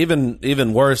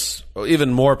 Even worse,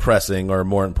 even more pressing or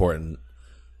more important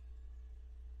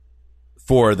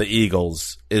for the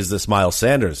Eagles is this Miles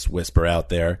Sanders whisper out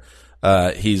there.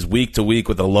 He's week to week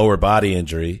with a lower body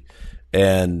injury,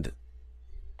 and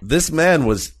this man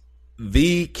was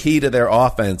the key to their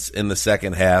offense in the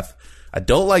second half. I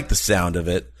don't like the sound of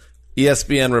it.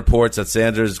 ESPN reports that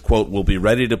Sanders, quote, will be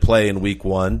ready to play in week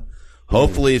 1.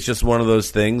 Hopefully it's just one of those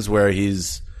things where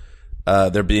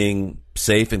they're being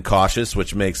safe and cautious,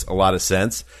 which makes a lot of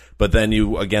sense. But then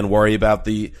you, again, worry about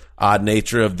the odd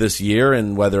nature of this year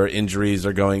and whether injuries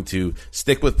are going to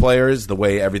stick with players the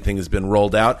way everything has been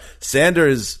rolled out.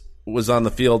 Sanders was on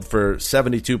the field for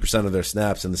 72% of their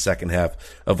snaps in the second half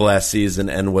of last season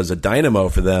and was a dynamo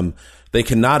for them. They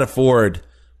cannot afford,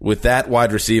 with that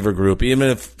wide receiver group, even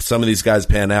if some of these guys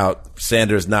pan out,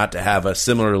 Sanders not to have a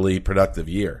similarly productive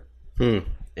year.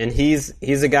 And he's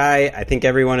a guy I think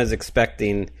everyone is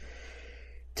expecting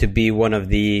to be one of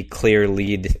the clear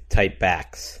lead type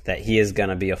backs, that he is going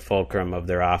to be a fulcrum of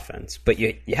their offense. But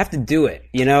you have to do it.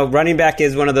 Running back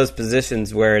is one of those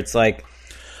positions where it's like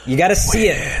you got to see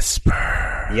it.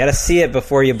 You got to see it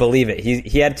before you believe it.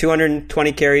 He had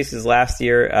 220 carries his last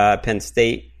year at Penn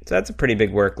State. So that's a pretty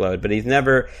big workload, but he's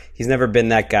never been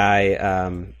that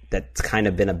guy that's kind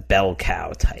of been a bell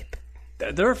cow type.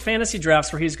 There are fantasy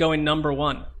drafts where he's going number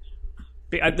 1.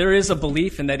 There is a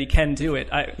belief in that he can do it.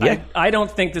 I don't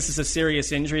think this is a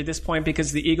serious injury at this point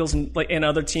because the Eagles and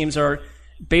other teams are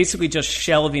basically just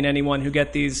shelving anyone who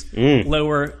get these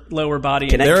lower body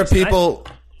injuries. There are people.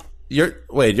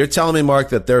 You're telling me, Mark,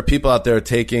 that there are people out there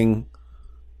taking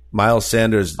Miles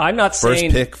Sanders first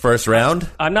pick, first round?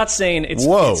 I'm not saying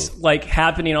it's like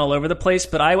happening all over the place,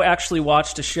 but I actually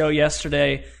watched a show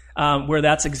yesterday where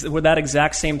that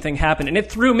exact same thing happened, and it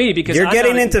threw me because you're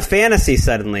getting into fantasy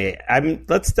suddenly.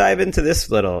 Let's dive into this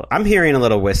little. I'm hearing a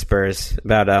little whispers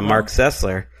about Mark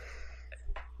Sessler.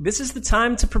 This is the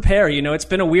time to prepare. It's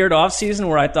been a weird offseason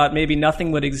where I thought maybe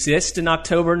nothing would exist in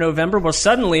October, November. Well,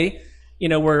 suddenly,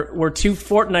 we're 2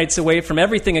 fortnights away from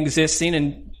everything existing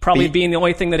and probably being the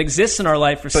only thing that exists in our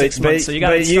life for 6 months. So you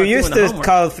got to start doing the homework. You used to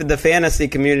call the fantasy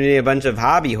community a bunch of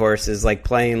hobby horses, like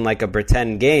playing like a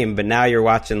pretend game, but now you're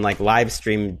watching like live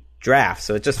stream drafts.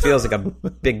 So it just feels like a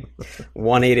big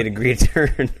 180-degree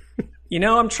turn.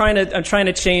 I'm trying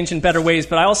to change in better ways,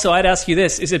 but I'd ask you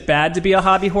this: is it bad to be a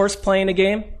hobby horse playing a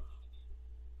game?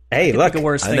 Hey, look!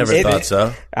 I never thought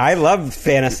so. I love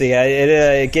fantasy.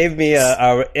 It gave me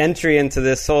a entry into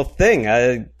this whole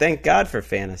thing. Thank God for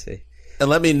fantasy. And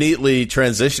let me neatly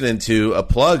transition into a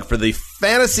plug for the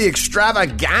Fantasy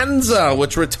Extravaganza,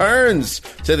 which returns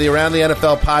to the Around the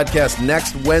NFL podcast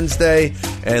next Wednesday.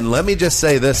 And let me just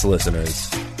say this, listeners.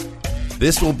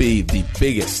 This will be the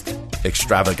biggest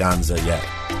extravaganza yet.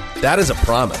 That is a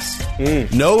promise.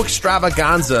 No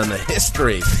extravaganza in the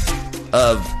history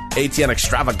of ATN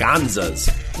extravaganzas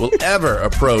will ever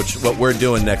approach what we're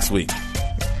doing next week.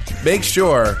 Make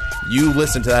sure you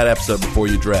listen to that episode before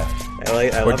you draft.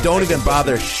 Or don't even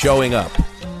bother showing up.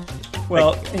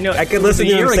 Well, I could listen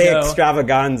to him say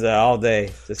extravaganza all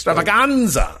day.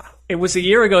 Extravaganza! It was a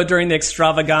year ago during the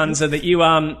extravaganza that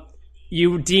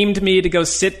you deemed me to go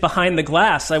sit behind the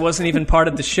glass. I wasn't even part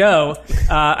of the show.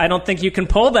 I don't think you can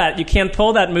pull that. You can't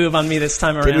pull that move on me this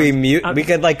time around. Could we mute?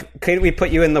 Couldn't we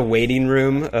put you in the waiting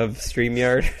room of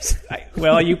StreamYard?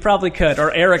 Well, you probably could,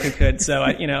 or Erica could. So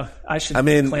I should.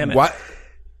 Clam it.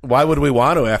 Why would we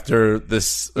want to after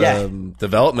this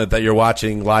development that you're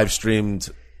watching live streamed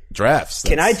drafts?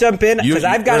 Can I jump in? Because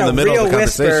I've got a real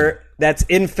whisper that's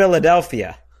in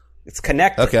Philadelphia. It's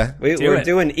connected. Okay. We're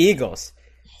doing Eagles.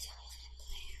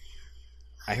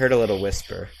 I heard a little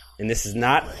whisper, and this is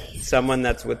not someone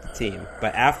that's with the team.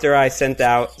 But after I sent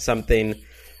out something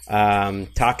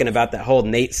talking about that whole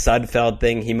Nate Sudfeld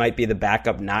thing, he might be the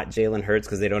backup, not Jalen Hurts,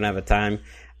 because they don't have a time.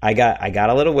 I got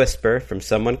a little whisper from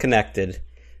someone connected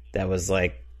that was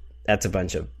like, that's a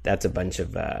bunch of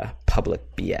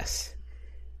public BS.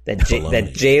 That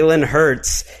Jalen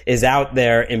Hurts is out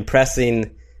there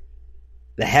impressing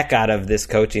the heck out of this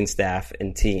coaching staff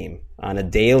and team on a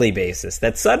daily basis.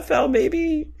 That Sudfeld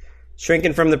maybe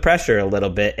shrinking from the pressure a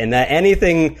little bit, and that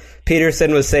anything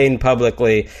Peterson was saying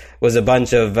publicly was a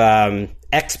bunch of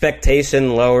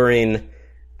expectation lowering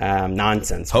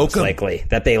nonsense. Most likely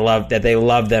that they love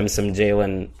them some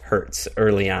Jalen Hurts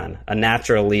early on, a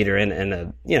natural leader and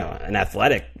an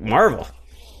athletic marvel.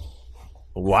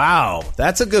 Wow,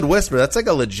 that's a good whisper. That's like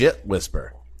a legit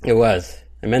whisper. It was.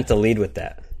 I meant to lead with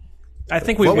that. I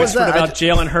think we whispered about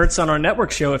Jalen Hurts on our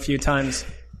network show a few times.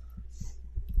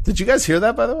 Did you guys hear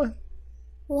that, by the way?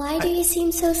 Why do you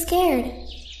seem so scared?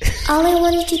 All I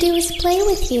wanted to do was play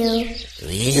with you.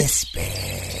 Whisper.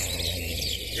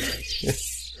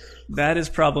 That is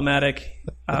problematic.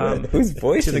 Whose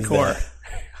voice to the is core? That?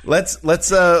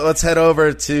 Let's head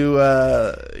over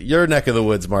to your neck of the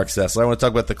woods, Mark Sessler. I want to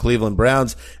talk about the Cleveland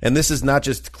Browns, and this is not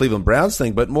just the Cleveland Browns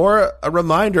thing, but more a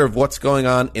reminder of what's going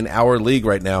on in our league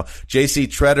right now. J.C.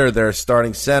 Treader, their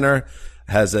starting center,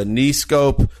 has a knee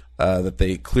scope that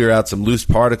they clear out some loose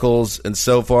particles and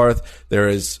so forth. There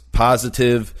is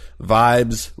positive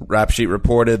vibes. Rap Sheet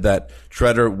reported that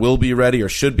Treader will be ready or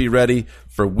should be ready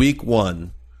for Week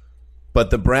 1. But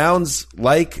the Browns,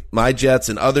 like my Jets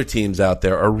and other teams out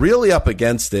there, are really up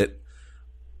against it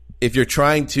if you're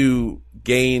trying to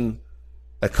gain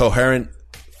a coherent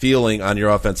feeling on your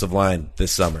offensive line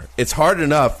this summer. It's hard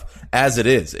enough as it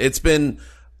is.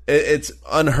 It's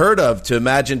unheard of to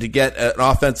imagine to get an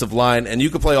offensive line, and you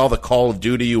can play all the Call of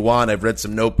Duty you want. I've read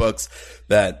some notebooks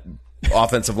that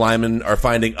offensive linemen are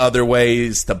finding other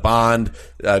ways to bond,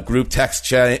 group text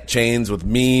chains with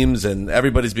memes, and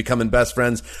everybody's becoming best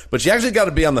friends. But you actually got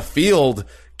to be on the field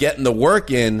getting the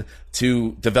work in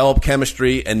to develop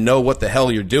chemistry and know what the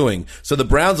hell you're doing. So the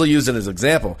Browns will use it as an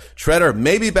example. Treader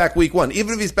may be back Week 1.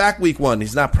 Even if he's back Week 1,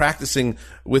 he's not practicing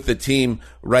with the team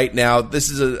right now. This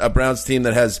is a Browns team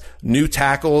that has new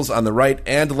tackles on the right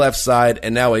and left side,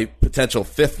 and now a potential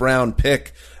 5th-round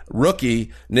pick rookie,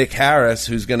 Nick Harris,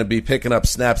 who's going to be picking up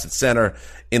snaps at center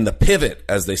in the pivot,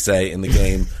 as they say in the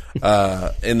game.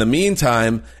 In the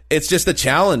meantime, it's just a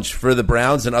challenge for the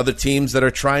Browns and other teams that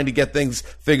are trying to get things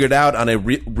figured out on a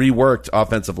reworked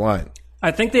offensive line.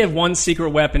 I think they have one secret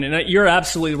weapon, and you're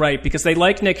absolutely right, because they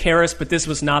like Nick Harris, but this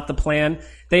was not the plan.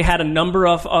 They had a number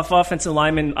of offensive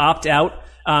linemen opt out,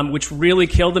 which really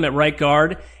killed them at right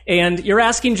guard. And you're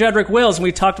asking Jedrick Wills, and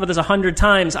we've talked about this 100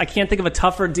 times, I can't think of a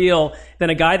tougher deal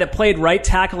than a guy that played right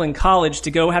tackle in college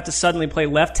to go have to suddenly play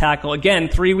left tackle again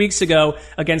 3 weeks ago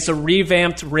against a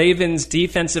revamped Ravens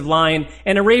defensive line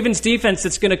and a Ravens defense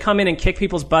that's going to come in and kick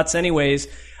people's butts anyways.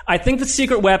 I think the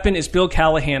secret weapon is Bill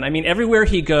Callahan. I mean, everywhere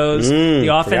he goes, the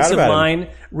offensive line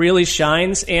really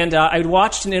shines. And I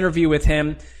watched an interview with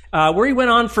him where he went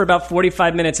on for about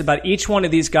 45 minutes about each one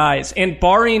of these guys. And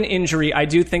barring injury, I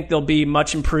do think they'll be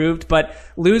much improved. But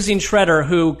losing Treader,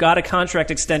 who got a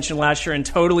contract extension last year and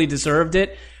totally deserved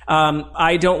it,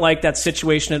 I don't like that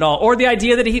situation at all. Or the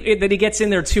idea that he gets in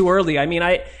there too early. I mean,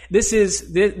 this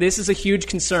is a huge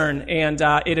concern, and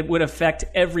it would affect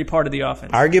every part of the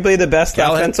offense. Arguably the best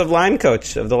offensive line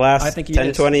coach of the last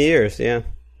 10, 20 years. Yeah.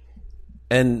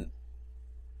 And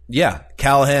yeah,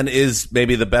 Callahan is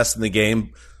maybe the best in the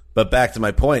game. But back to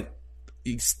my point,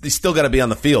 you still got to be on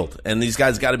the field, and these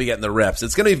guys got to be getting the reps. It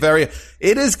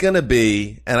is going to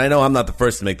be, and I know I'm not the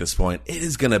first to make this point, it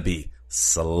is going to be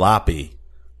sloppy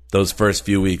those first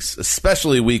few weeks,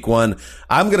 especially week 1.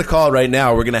 I'm going to call it right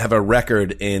now. We're going to have a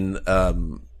record in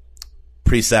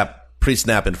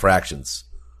pre-snap infractions.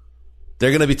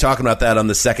 They're going to be talking about that on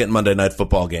the second Monday Night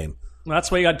Football game. Well,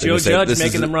 that's why you got Joe Judge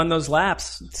making them run those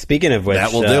laps. Speaking of which,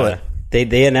 that will do it.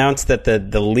 They announced that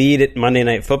the lead Monday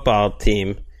Night Football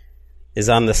team is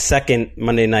on the second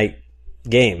Monday night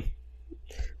game,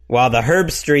 while the Herb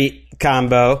Street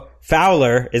combo,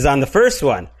 Fowler, is on the first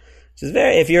one. Which is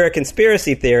if you're a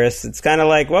conspiracy theorist, it's kind of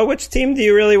like, well, which team do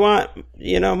you really want,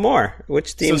 more?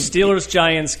 Which team? So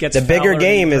Steelers-Giants gets the bigger Fowler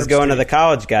game is going Street. to the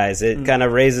college guys. It kind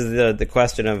of raises the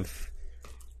question of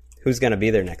who's going to be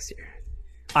there next year.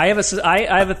 I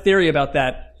have a theory about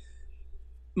that.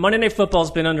 Monday Night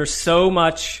Football's been under so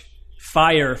much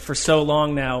fire for so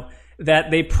long now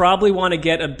that they probably want to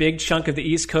get a big chunk of the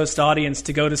East Coast audience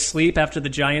to go to sleep after the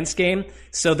Giants game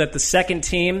so that the second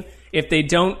team, if they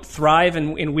don't thrive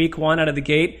in week 1 out of the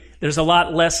gate, there's a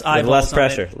lot less eyeballs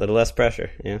A little less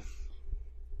pressure, yeah.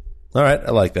 All right,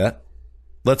 I like that.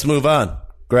 Let's move on.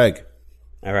 Greg.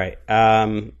 All right.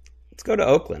 Let's go to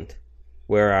Oakland,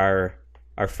 where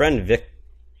our friend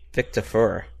Victor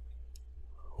Furr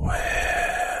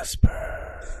has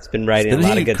been writing a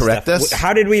lot of good stuff. Us?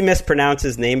 How did we mispronounce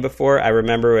his name before? I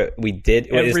rember we did.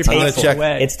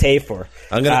 It's Tafor.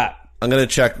 I'm gonna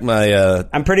check my.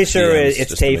 I'm pretty sure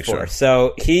it's Tafor. Sure.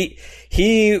 So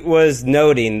he was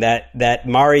noting that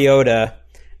Mariota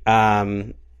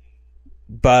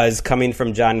buzz coming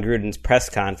from John Gruden's press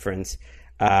conference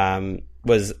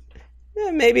was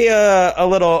maybe a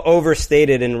little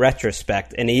overstated in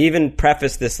retrospect, and he even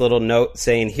prefaced this little note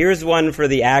saying, "Here's one for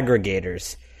the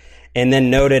aggregators." And then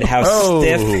noted how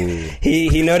stiff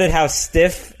he noted how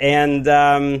stiff and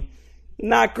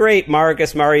not great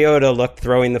Marcus Mariota looked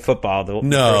throwing the football the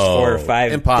first 4 or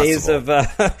 5 days of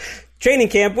training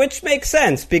camp, which makes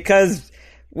sense because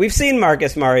we've seen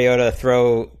Marcus Mariota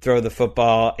throw the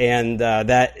football, and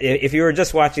that if you were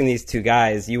just watching these two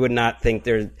guys, you would not think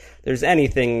there's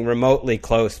anything remotely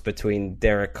close between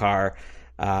Derek Carr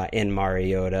and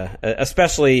Mariota,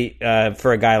 especially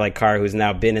for a guy like Carr who's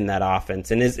now been in that offense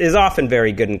and is often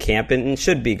very good in camp and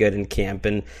should be good in camp.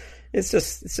 And it's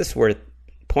just worth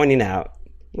pointing out.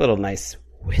 A little nice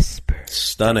whisper.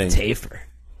 Stunning.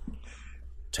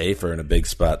 Tafer in a big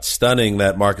spot. Stunning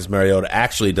that Marcus Mariota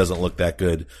actually doesn't look that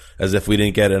good, as if we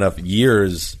didn't get enough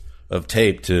years of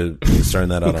tape to discern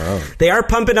that on our own. They are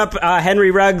pumping up Henry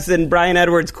Ruggs and Bryan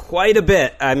Edwards quite a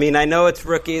bit. I mean, I know it's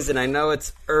rookies and I know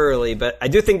it's early, but I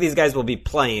do think these guys will be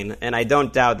playing, and I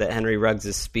don't doubt that Henry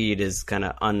Ruggs' speed is kind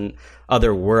of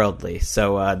otherworldly.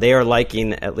 So they are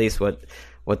liking at least what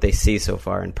they see so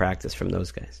far in practice from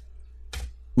those guys.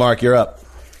 Mark, you're up.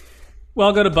 Well,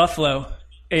 I'll go to Buffalo,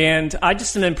 and I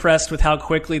just am impressed with how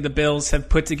quickly the Bills have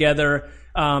put together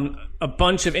a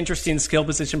bunch of interesting skill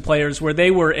position players where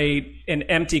they were an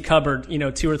empty cupboard,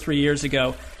 2 or 3 years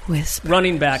ago.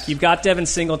 Running back, you've got Devin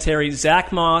Singletary.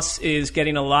 Zach Moss is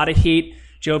getting a lot of heat.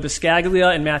 Joe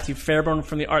Biscaglia and Matthew Fairburn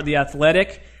from the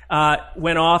Athletic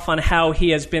went off on how he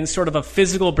has been sort of a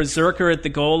physical berserker at the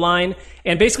goal line,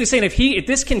 and basically saying if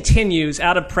this continues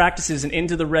out of practices and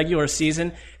into the regular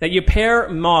season, that you pair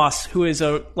Moss, who is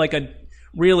a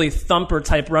really thumper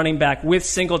type running back, with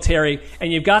Singletary,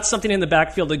 and you've got something in the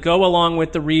backfield to go along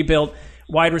with the rebuilt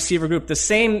wide receiver group. The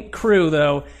same crew,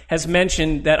 though, has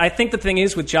mentioned that I think the thing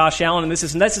is with Josh Allen, and this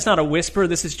is not a whisper,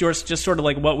 this is just sort of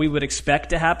like what we would expect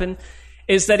to happen,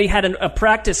 is that he had a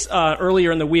practice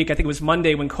earlier in the week, I think it was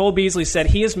Monday, when Cole Beasley said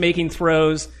he is making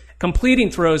throws, completing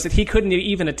throws that he couldn't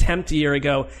even attempt a year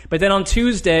ago. But then on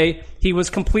Tuesday, he was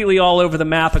completely all over the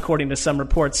map, according to some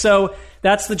reports. So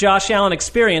that's the Josh Allen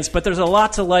experience, but there's a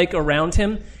lot to like around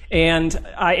him, and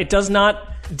it does not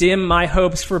dim my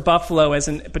hopes for Buffalo as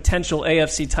a potential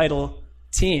AFC title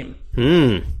team.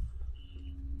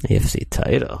 AFC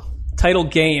title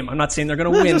game. I'm not saying they're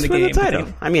going to win the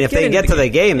game. I mean, if they get to the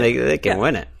game, they can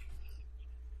win it.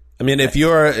 I mean,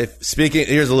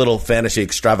 here's a little fantasy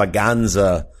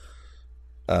extravaganza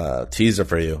teaser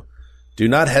for you. Do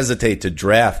not hesitate to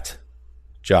draft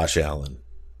Josh Allen,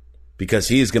 because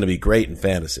he's going to be great in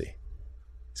fantasy.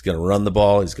 He's going to run the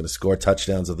ball. He's going to score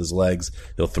touchdowns with his legs.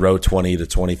 He'll throw 20 to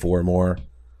 24 more.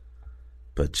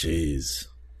 But, geez.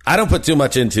 I don't put too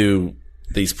much into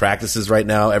these practices right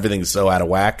now. Everything's so out of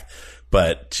whack.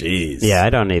 But, geez. Yeah, I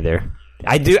don't either.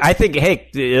 I think, hey,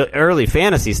 early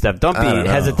fantasy stuff, don't be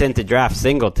hesitant to draft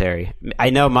Singletary. I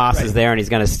know Moss is there and he's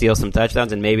going to steal some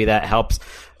touchdowns, and maybe that helps.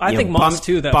 I think Moss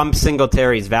too, though. Bump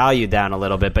Singletary's value down a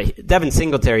little bit, but Devin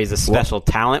Singletary is a special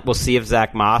talent. We'll see if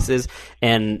Zach Moss is,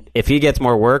 and if he gets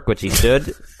more work, which he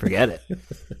should, forget it.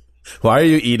 Why are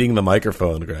you eating the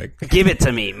microphone, Greg? Give it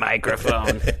to me,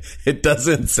 microphone. It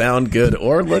doesn't sound good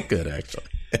or look good, actually.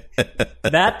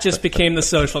 That just became the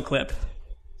social clip.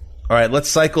 All right, let's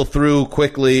cycle through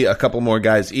quickly a couple more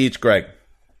guys each. Greg.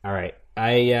 All right.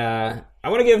 I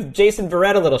want to give Jason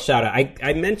Verrett a little shout out.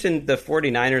 I mentioned the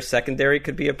 49ers secondary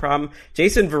could be a problem.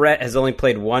 Jason Verrett has only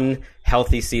played one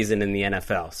healthy season in the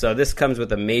NFL, so this comes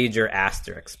with a major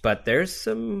asterisk. But there's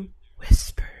some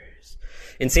whispers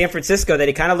in San Francisco that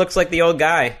he kind of looks like the old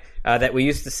guy that we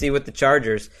used to see with the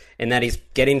Chargers, and that he's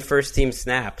getting first-team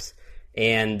snaps.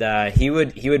 And he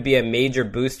would be a major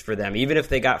boost for them, even if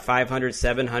they got 500,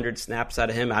 700 snaps out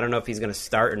of him. I don't know if he's going to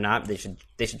start or not. They should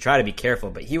try to be careful.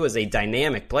 But he was a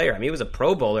dynamic player. I mean, he was a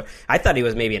Pro Bowler. I thought he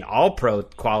was maybe an All-Pro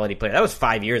quality player. That was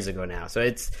 5 years ago now. So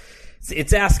it's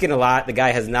asking a lot. The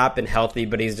guy has not been healthy,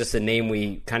 but he's just a name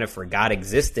we kind of forgot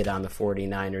existed on the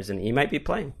 49ers, and he might be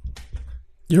playing.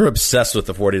 You're obsessed with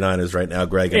the 49ers right now,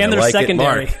 Greg. And their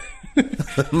secondary.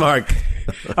 Mark.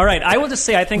 All right, I will just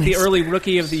say I think the early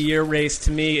Rookie of the Year race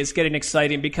to me is getting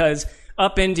exciting because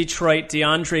up in Detroit,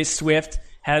 DeAndre Swift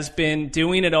has been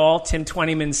doing it all. Tim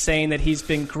Twentyman's saying that he's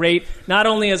been great, not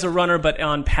only as a runner, but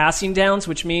on passing downs,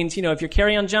 which means, if you're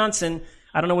Kerryon Johnson,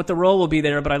 I don't know what the role will be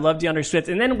there, but I love DeAndre Swift.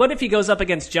 And then what if he goes up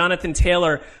against Jonathan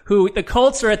Taylor, who the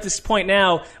Colts are at this point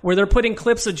now where they're putting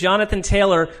clips of Jonathan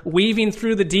Taylor weaving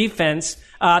through the defense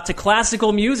to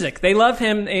classical music. They love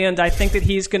him, and I think that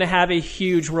he's going to have a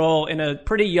huge role in a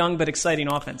pretty young but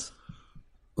exciting offense.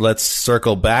 Let's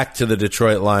circle back to the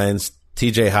Detroit Lions.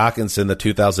 TJ Hawkinson, the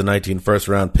 2019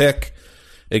 first-round pick,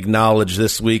 acknowledged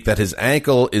this week that his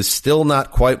ankle is still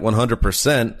not quite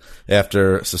 100%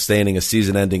 after sustaining a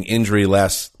season-ending injury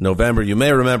last November. You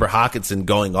may remember Hawkinson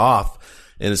going off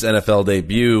in his NFL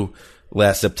debut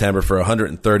last September for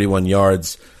 131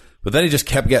 yards, but then he just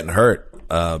kept getting hurt.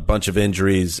 A bunch of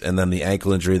injuries, and then the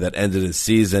ankle injury that ended his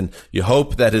season. You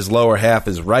hope that his lower half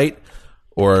is right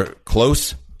or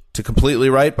close to completely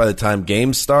right by the time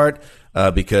games start,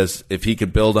 because if he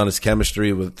could build on his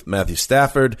chemistry with Matthew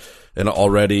Stafford, an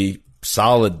already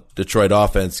solid Detroit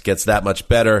offense gets that much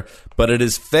better. But it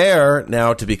is fair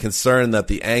now to be concerned that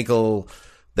the ankle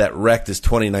that wrecked his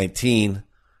 2019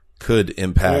 could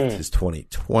impact his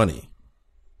 2020.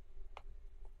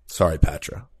 Sorry,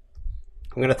 Patra.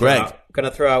 I'm going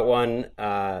to throw out one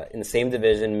in the same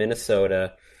division,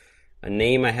 Minnesota. A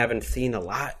name I haven't seen a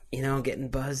lot, getting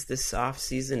buzzed this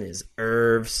offseason is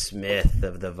Irv Smith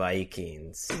of the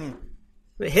Vikings.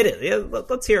 Hit it. Yeah,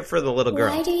 let's hear it for the little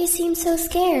girl. Why do you seem so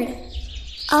scared?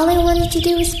 All I wanted to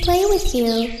do was play with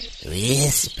you.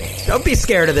 Whisper. Don't be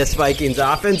scared of this Vikings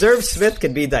offense. Irv Smith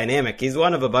could be dynamic. He's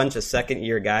one of a bunch of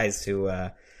second-year guys who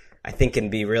I think can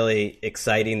be really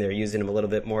exciting. They're using him a little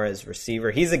bit more as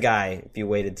receiver. He's a guy, if you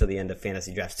waited till the end of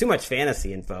fantasy drafts, too much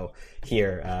fantasy info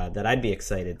here that I'd be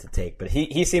excited to take. But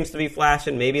he seems to be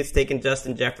flashing. Maybe it's taken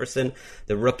Justin Jefferson,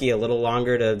 the rookie, a little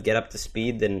longer to get up to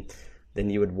speed than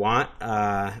you would want.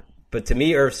 But to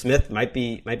me, Irv Smith might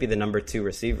be the number 2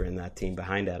 receiver in that team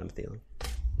behind Adam Thielen.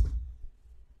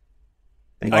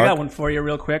 I got one for you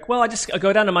real quick. Well, I just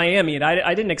go down to Miami, and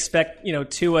I didn't expect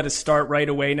Tua to start right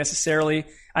away necessarily.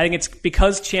 I think it's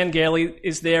because Chan Gailey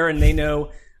is there, and they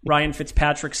know Ryan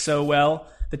Fitzpatrick so well,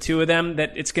 the two of them,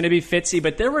 that it's going to be Fitzy.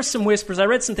 But there were some whispers. I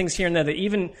read some things here and there that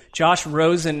even Josh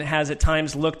Rosen has at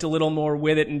times looked a little more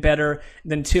with it and better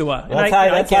than Tua. Well,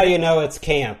 that's how you know it's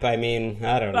camp. I mean,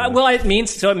 I don't know. Well, it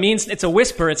means it's a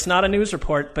whisper. It's not a news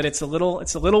report, but it's a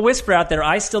little whisper out there.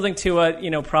 I still think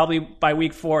Tua, probably by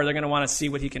week 4, they're going to want to see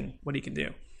what he can do.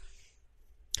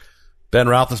 Ben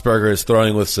Roethlisberger is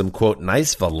throwing with some, quote,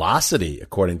 nice velocity,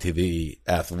 according to The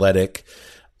Athletic.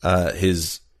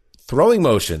 His throwing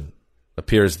motion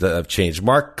appears to have changed.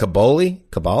 Mark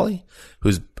Cabali,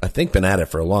 who's, I think, been at it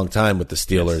for a long time with the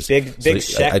Steelers. Big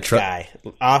Shaq guy,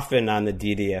 often on the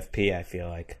DDFP, I feel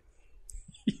like.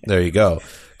 There you go.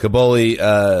 Cabali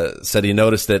said he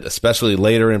noticed it, especially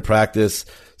later in practice.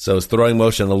 So his throwing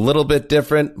motion a little bit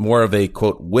different, more of a,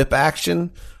 quote, whip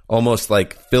action, almost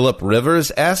like Phillip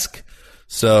Rivers-esque.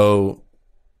 So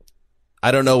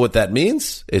I don't know what that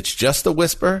means. It's just a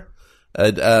whisper.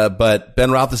 But Ben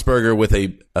Roethlisberger with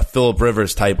a Phillip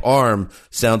Rivers type arm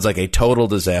sounds like a total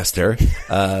disaster.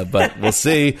 But we'll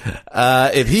see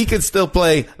if he can still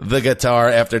play the guitar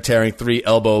after tearing 3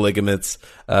 elbow ligaments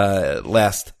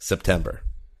last September.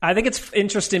 I think it's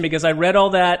interesting because I read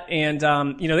all that, and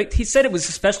he said it was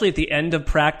especially at the end of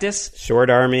practice. Short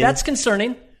arming. That's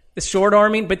concerning. The short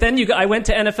arming, but then I went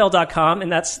to NFL.com, and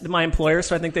that's my employer,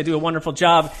 so I think they do a wonderful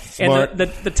job. Smart.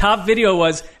 And the top video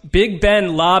was Big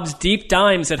Ben lobs deep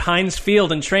dimes at Heinz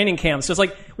Field in training camp. So it's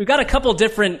like we've got a couple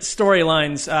different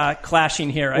storylines clashing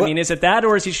here. I mean, is it that,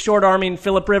 or is he short arming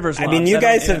Phillip Rivers? I mean, you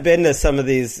guys have been to some of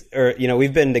these, or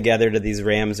we've been together to these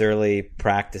Rams early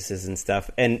practices and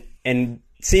stuff, and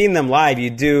seeing them live, you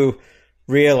do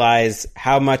realize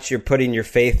how much you're putting your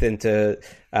faith into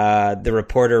the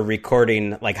reporter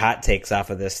recording like hot takes off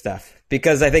of this stuff,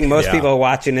 because I think most people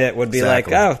watching it would be like,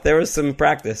 oh, there was some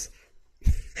practice.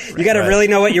 You got to really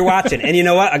know what you're watching. And you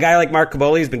know what? A guy like Mark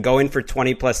Caboli, who's been going for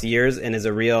 20 plus years and is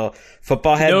a real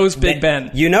football head, knows Big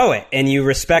Ben. You know it and you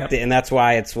respect it, and that's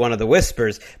why it's one of the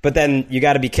whispers. But then you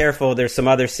got to be careful. There's some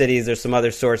other cities, there's some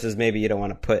other sources maybe you don't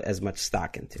want to put as much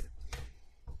stock into.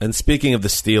 And speaking of the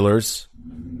Steelers,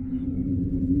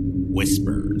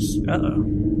 whispers.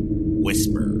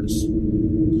 Whispers.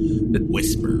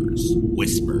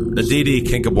 Aditi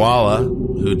Kinkhabwala,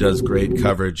 who does great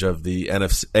coverage of the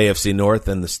AFC North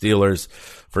and the Steelers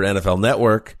for NFL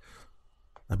Network,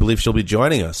 I believe she'll be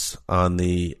joining us on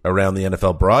the Around the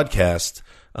NFL broadcast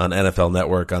on NFL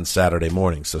Network on Saturday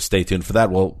morning. So stay tuned for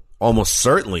that. We'll almost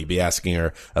certainly be asking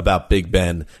her about Big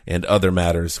Ben and other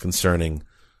matters concerning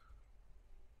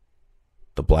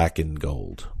the black and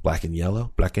gold. Black and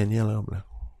yellow? Black and yellow?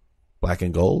 Black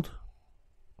and gold?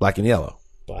 Black and yellow.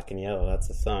 Black and yellow, that's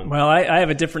a song. Well, I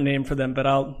have a different name for them, but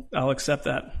I'll accept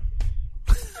that.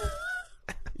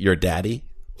 Your daddy?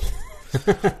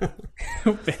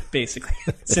 Basically.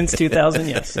 Since 2000,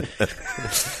 yes.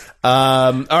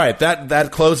 All right, that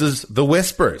closes the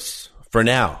whispers for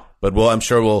now. But I'm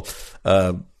sure we'll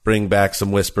bring back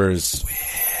some whispers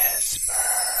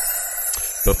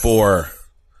before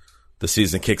the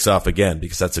season kicks off again,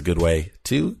 because that's a good way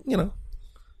to,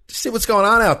 see what's going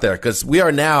on out there, because we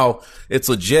are now, it's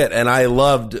legit. And I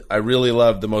really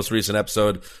loved the most recent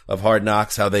episode of Hard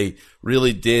Knocks, how they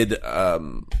really did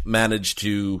manage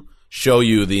to show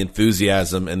you the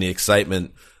enthusiasm and the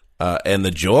excitement and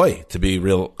the joy, to be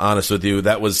real honest with you,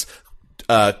 that was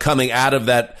coming out of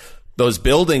those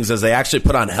buildings as they actually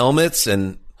put on helmets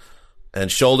and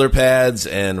shoulder pads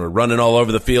and were running all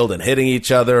over the field and hitting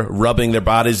each other, rubbing their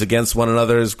bodies against one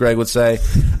another, as Greg would say.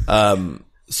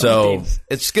 So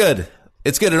it's good.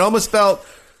 It's good. It almost felt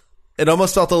a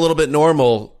little bit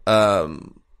normal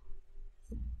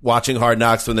watching Hard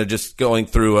Knocks when they're just going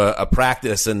through a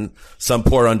practice and some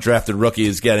poor undrafted rookie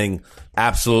is getting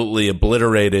absolutely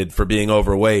obliterated for being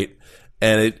overweight.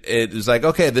 And it was like,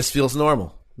 okay, this feels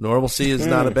normal. Normalcy is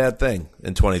not a bad thing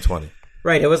in 2020.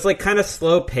 Right. It was like kind of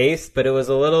slow paced, but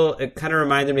it kind of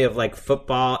reminded me of like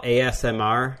football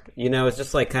ASMR. It's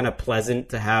just like kind of pleasant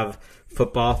to have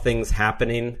football things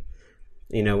happening,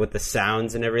 with the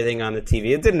sounds and everything on the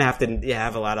TV. It didn't have to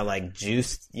have a lot of like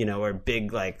juice, or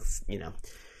big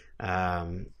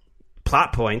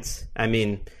plot points. I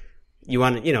mean, you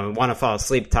want to fall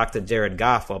asleep, talk to Jared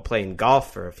Goff while playing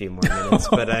golf for a few more minutes,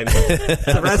 but I mean,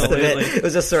 the rest of it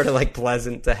was just sort of like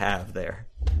pleasant to have there.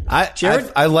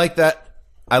 I like that.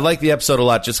 I like the episode a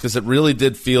lot just because it really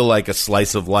did feel like a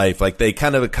slice of life. Like they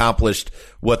kind of accomplished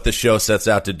what the show sets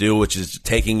out to do, which is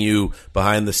taking you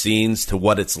behind the scenes to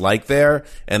what it's like there.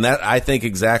 And that, I think I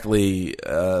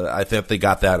think they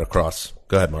got that across.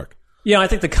 Go ahead, Mark. Yeah, I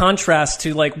think the contrast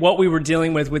to like what we were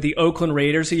dealing with the Oakland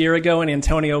Raiders a year ago and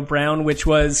Antonio Brown, which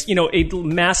was, a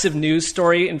massive news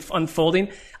story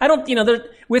unfolding.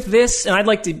 With this, and I'm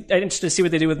interested to see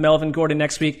what they do with Melvin Gordon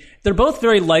next week. They're both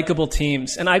very likable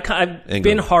teams, and I've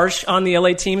been harsh on the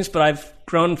LA teams, but I've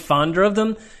grown fonder of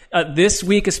them. This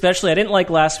week especially, I didn't like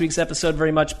last week's episode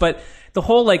very much, but the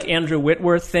whole like Andrew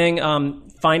Whitworth thing,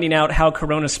 finding out how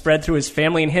Corona spread through his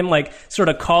family and him like sort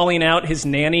of calling out his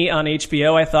nanny on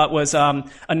HBO, I thought was a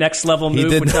next level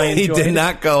move, which I enjoyed. He did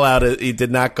not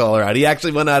call her out. He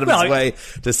actually went out of his way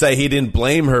to say he didn't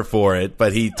blame her for it,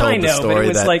 but he told the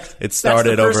story that it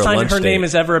started over lunch. That's the first time her name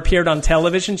has ever appeared on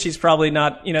television. She's probably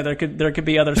not, there could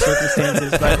be other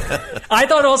circumstances. But I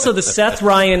thought also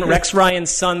the Rex Ryan's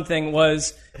son thing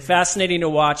was fascinating to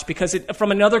watch because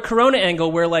from another Corona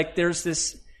angle where like there's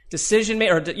this decision made,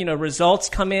 or results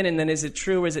come in, and then is it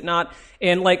true or is it not?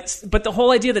 And but the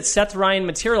whole idea that Seth Ryan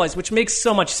materialized, which makes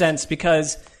so much sense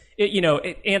because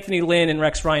Anthony Lynn and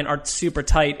Rex Ryan are super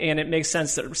tight, and it makes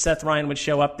sense that Seth Ryan would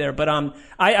show up there. But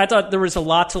I thought there was a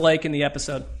lot to like in the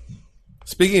episode.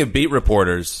 Speaking of beat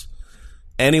reporters,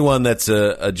 anyone that's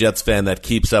a Jets fan that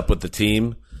keeps up with the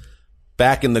team,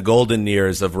 back in the golden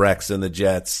years of Rex and the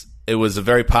Jets, it was a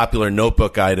very popular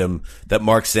notebook item that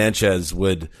Mark Sanchez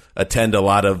would attend a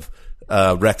lot of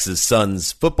Rex's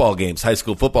son's football games, high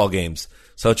school football games.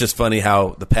 So it's just funny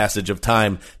how the passage of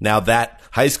time, now that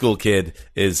high school kid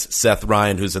is Seth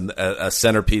Ryan, who's a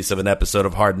centerpiece of an episode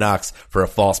of Hard Knocks for a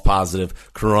false positive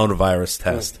coronavirus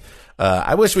test.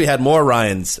 I wish we had more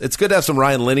Ryans. It's good to have some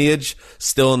Ryan lineage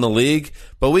still in the league,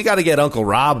 but we got to get Uncle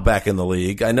Rob back in the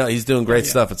league. I know he's doing great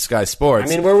stuff at Sky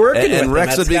Sports. I mean, we're working with and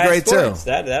Rex him at would be Sky great Sports.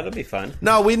 too. That'll be fun.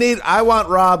 No, I want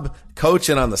Rob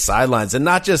coaching on the sidelines, and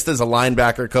not just as a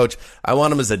linebacker coach. I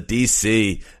want him as a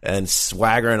DC and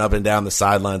swaggering up and down the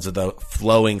sidelines with the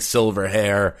flowing silver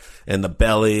hair and the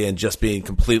belly and just being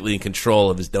completely in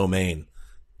control of his domain.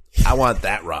 I want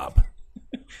that Rob.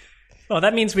 Well,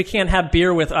 that means we can't have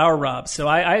beer with our Rob. So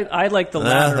I like the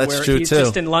latter, where he's too.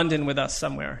 just in London with us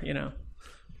somewhere,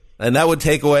 And that would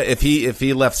take away, if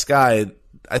he left Sky,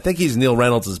 I think he's Neil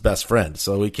Reynolds' best friend,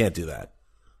 so we can't do that.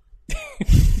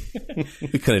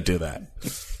 We couldn't do that.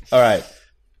 All right.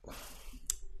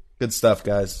 Good stuff,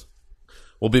 guys.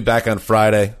 We'll be back on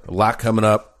Friday. A lot coming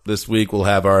up this week. We'll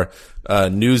have our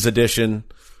news edition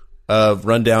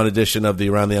rundown edition of the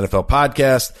Around the NFL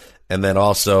podcast. And then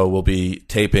also we'll be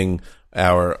taping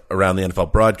our Around the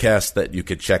NFL broadcast that you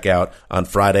could check out on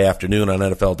Friday afternoon on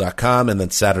NFL.com and then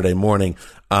Saturday morning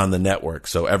on the network.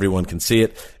 So everyone can see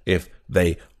it if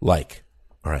they like.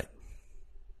 All right.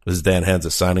 This is Dan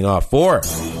Hansa signing off for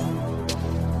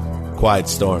Quiet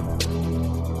Storm.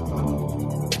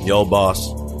 Yo,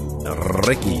 boss.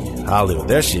 Ricky Hollywood.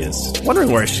 There she is.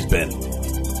 Wondering where she's been.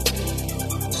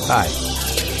 Hi.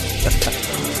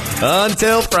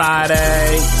 Until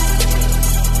Friday.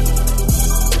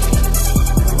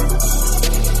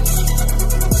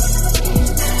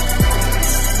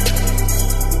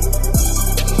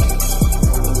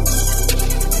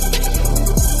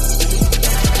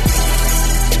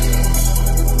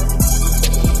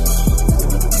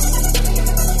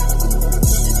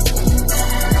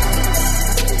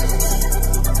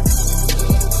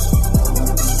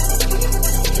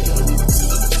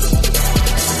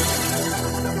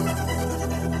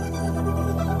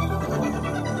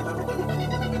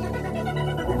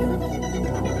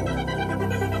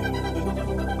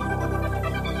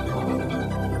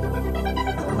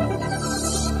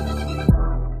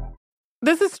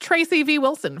 This is Tracy V.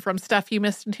 Wilson from Stuff You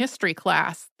Missed in History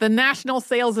class. The national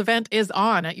sales event is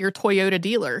on at your Toyota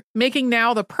dealer, making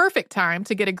now the perfect time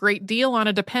to get a great deal on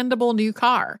a dependable new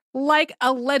car. Like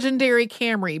a legendary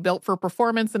Camry built for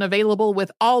performance and available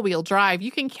with all-wheel drive, you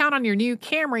can count on your new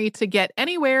Camry to get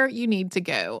anywhere you need to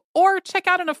go. Or check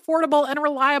out an affordable and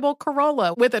reliable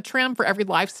Corolla with a trim for every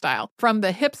lifestyle. From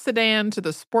the hip sedan to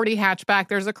the sporty hatchback,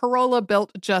 there's a Corolla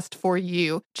built just for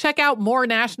you. Check out more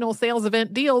national sales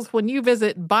event deals when you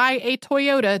visit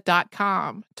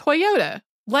buyatoyota.com. Toyota,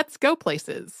 let's go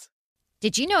places.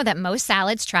 Did you know that most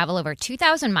salads travel over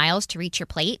 2,000 miles to reach your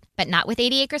plate? But not with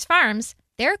 80 Acres Farms.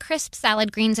 Their crisp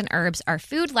salad greens and herbs are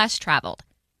food less traveled,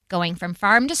 going from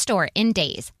farm to store in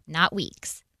days, not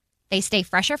weeks. They stay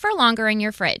fresher for longer in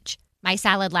your fridge. My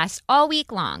salad lasts all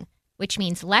week long, which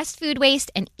means less food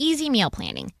waste and easy meal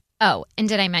planning. Oh, and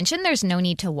did I mention there's no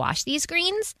need to wash these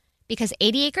greens? Because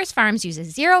 80 Acres Farms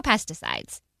uses 0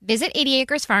 pesticides. Visit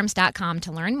 80acresfarms.com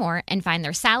to learn more and find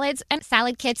their salads and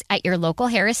salad kits at your local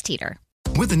Harris Teeter.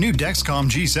 With the new Dexcom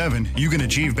G7, you can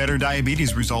achieve better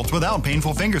diabetes results without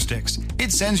painful finger sticks.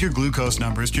 It sends your glucose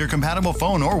numbers to your compatible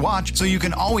phone or watch so you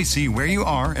can always see where you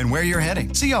are and where you're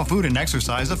heading. See how food and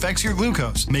exercise affects your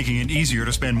glucose, making it easier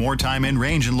to spend more time in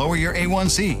range and lower your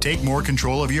A1C. Take more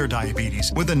control of your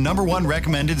diabetes with the #1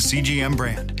 recommended CGM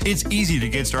brand. It's easy to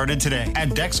get started today at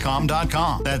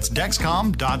Dexcom.com. That's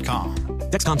Dexcom.com.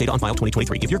 Dexcom data on file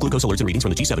 2023. If your glucose alerts and readings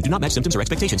from the G7 do not match symptoms or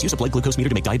expectations, use a blood glucose meter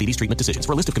to make diabetes treatment decisions.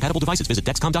 For a list of compatible devices, visit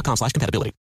Dexcom.com/compatibility.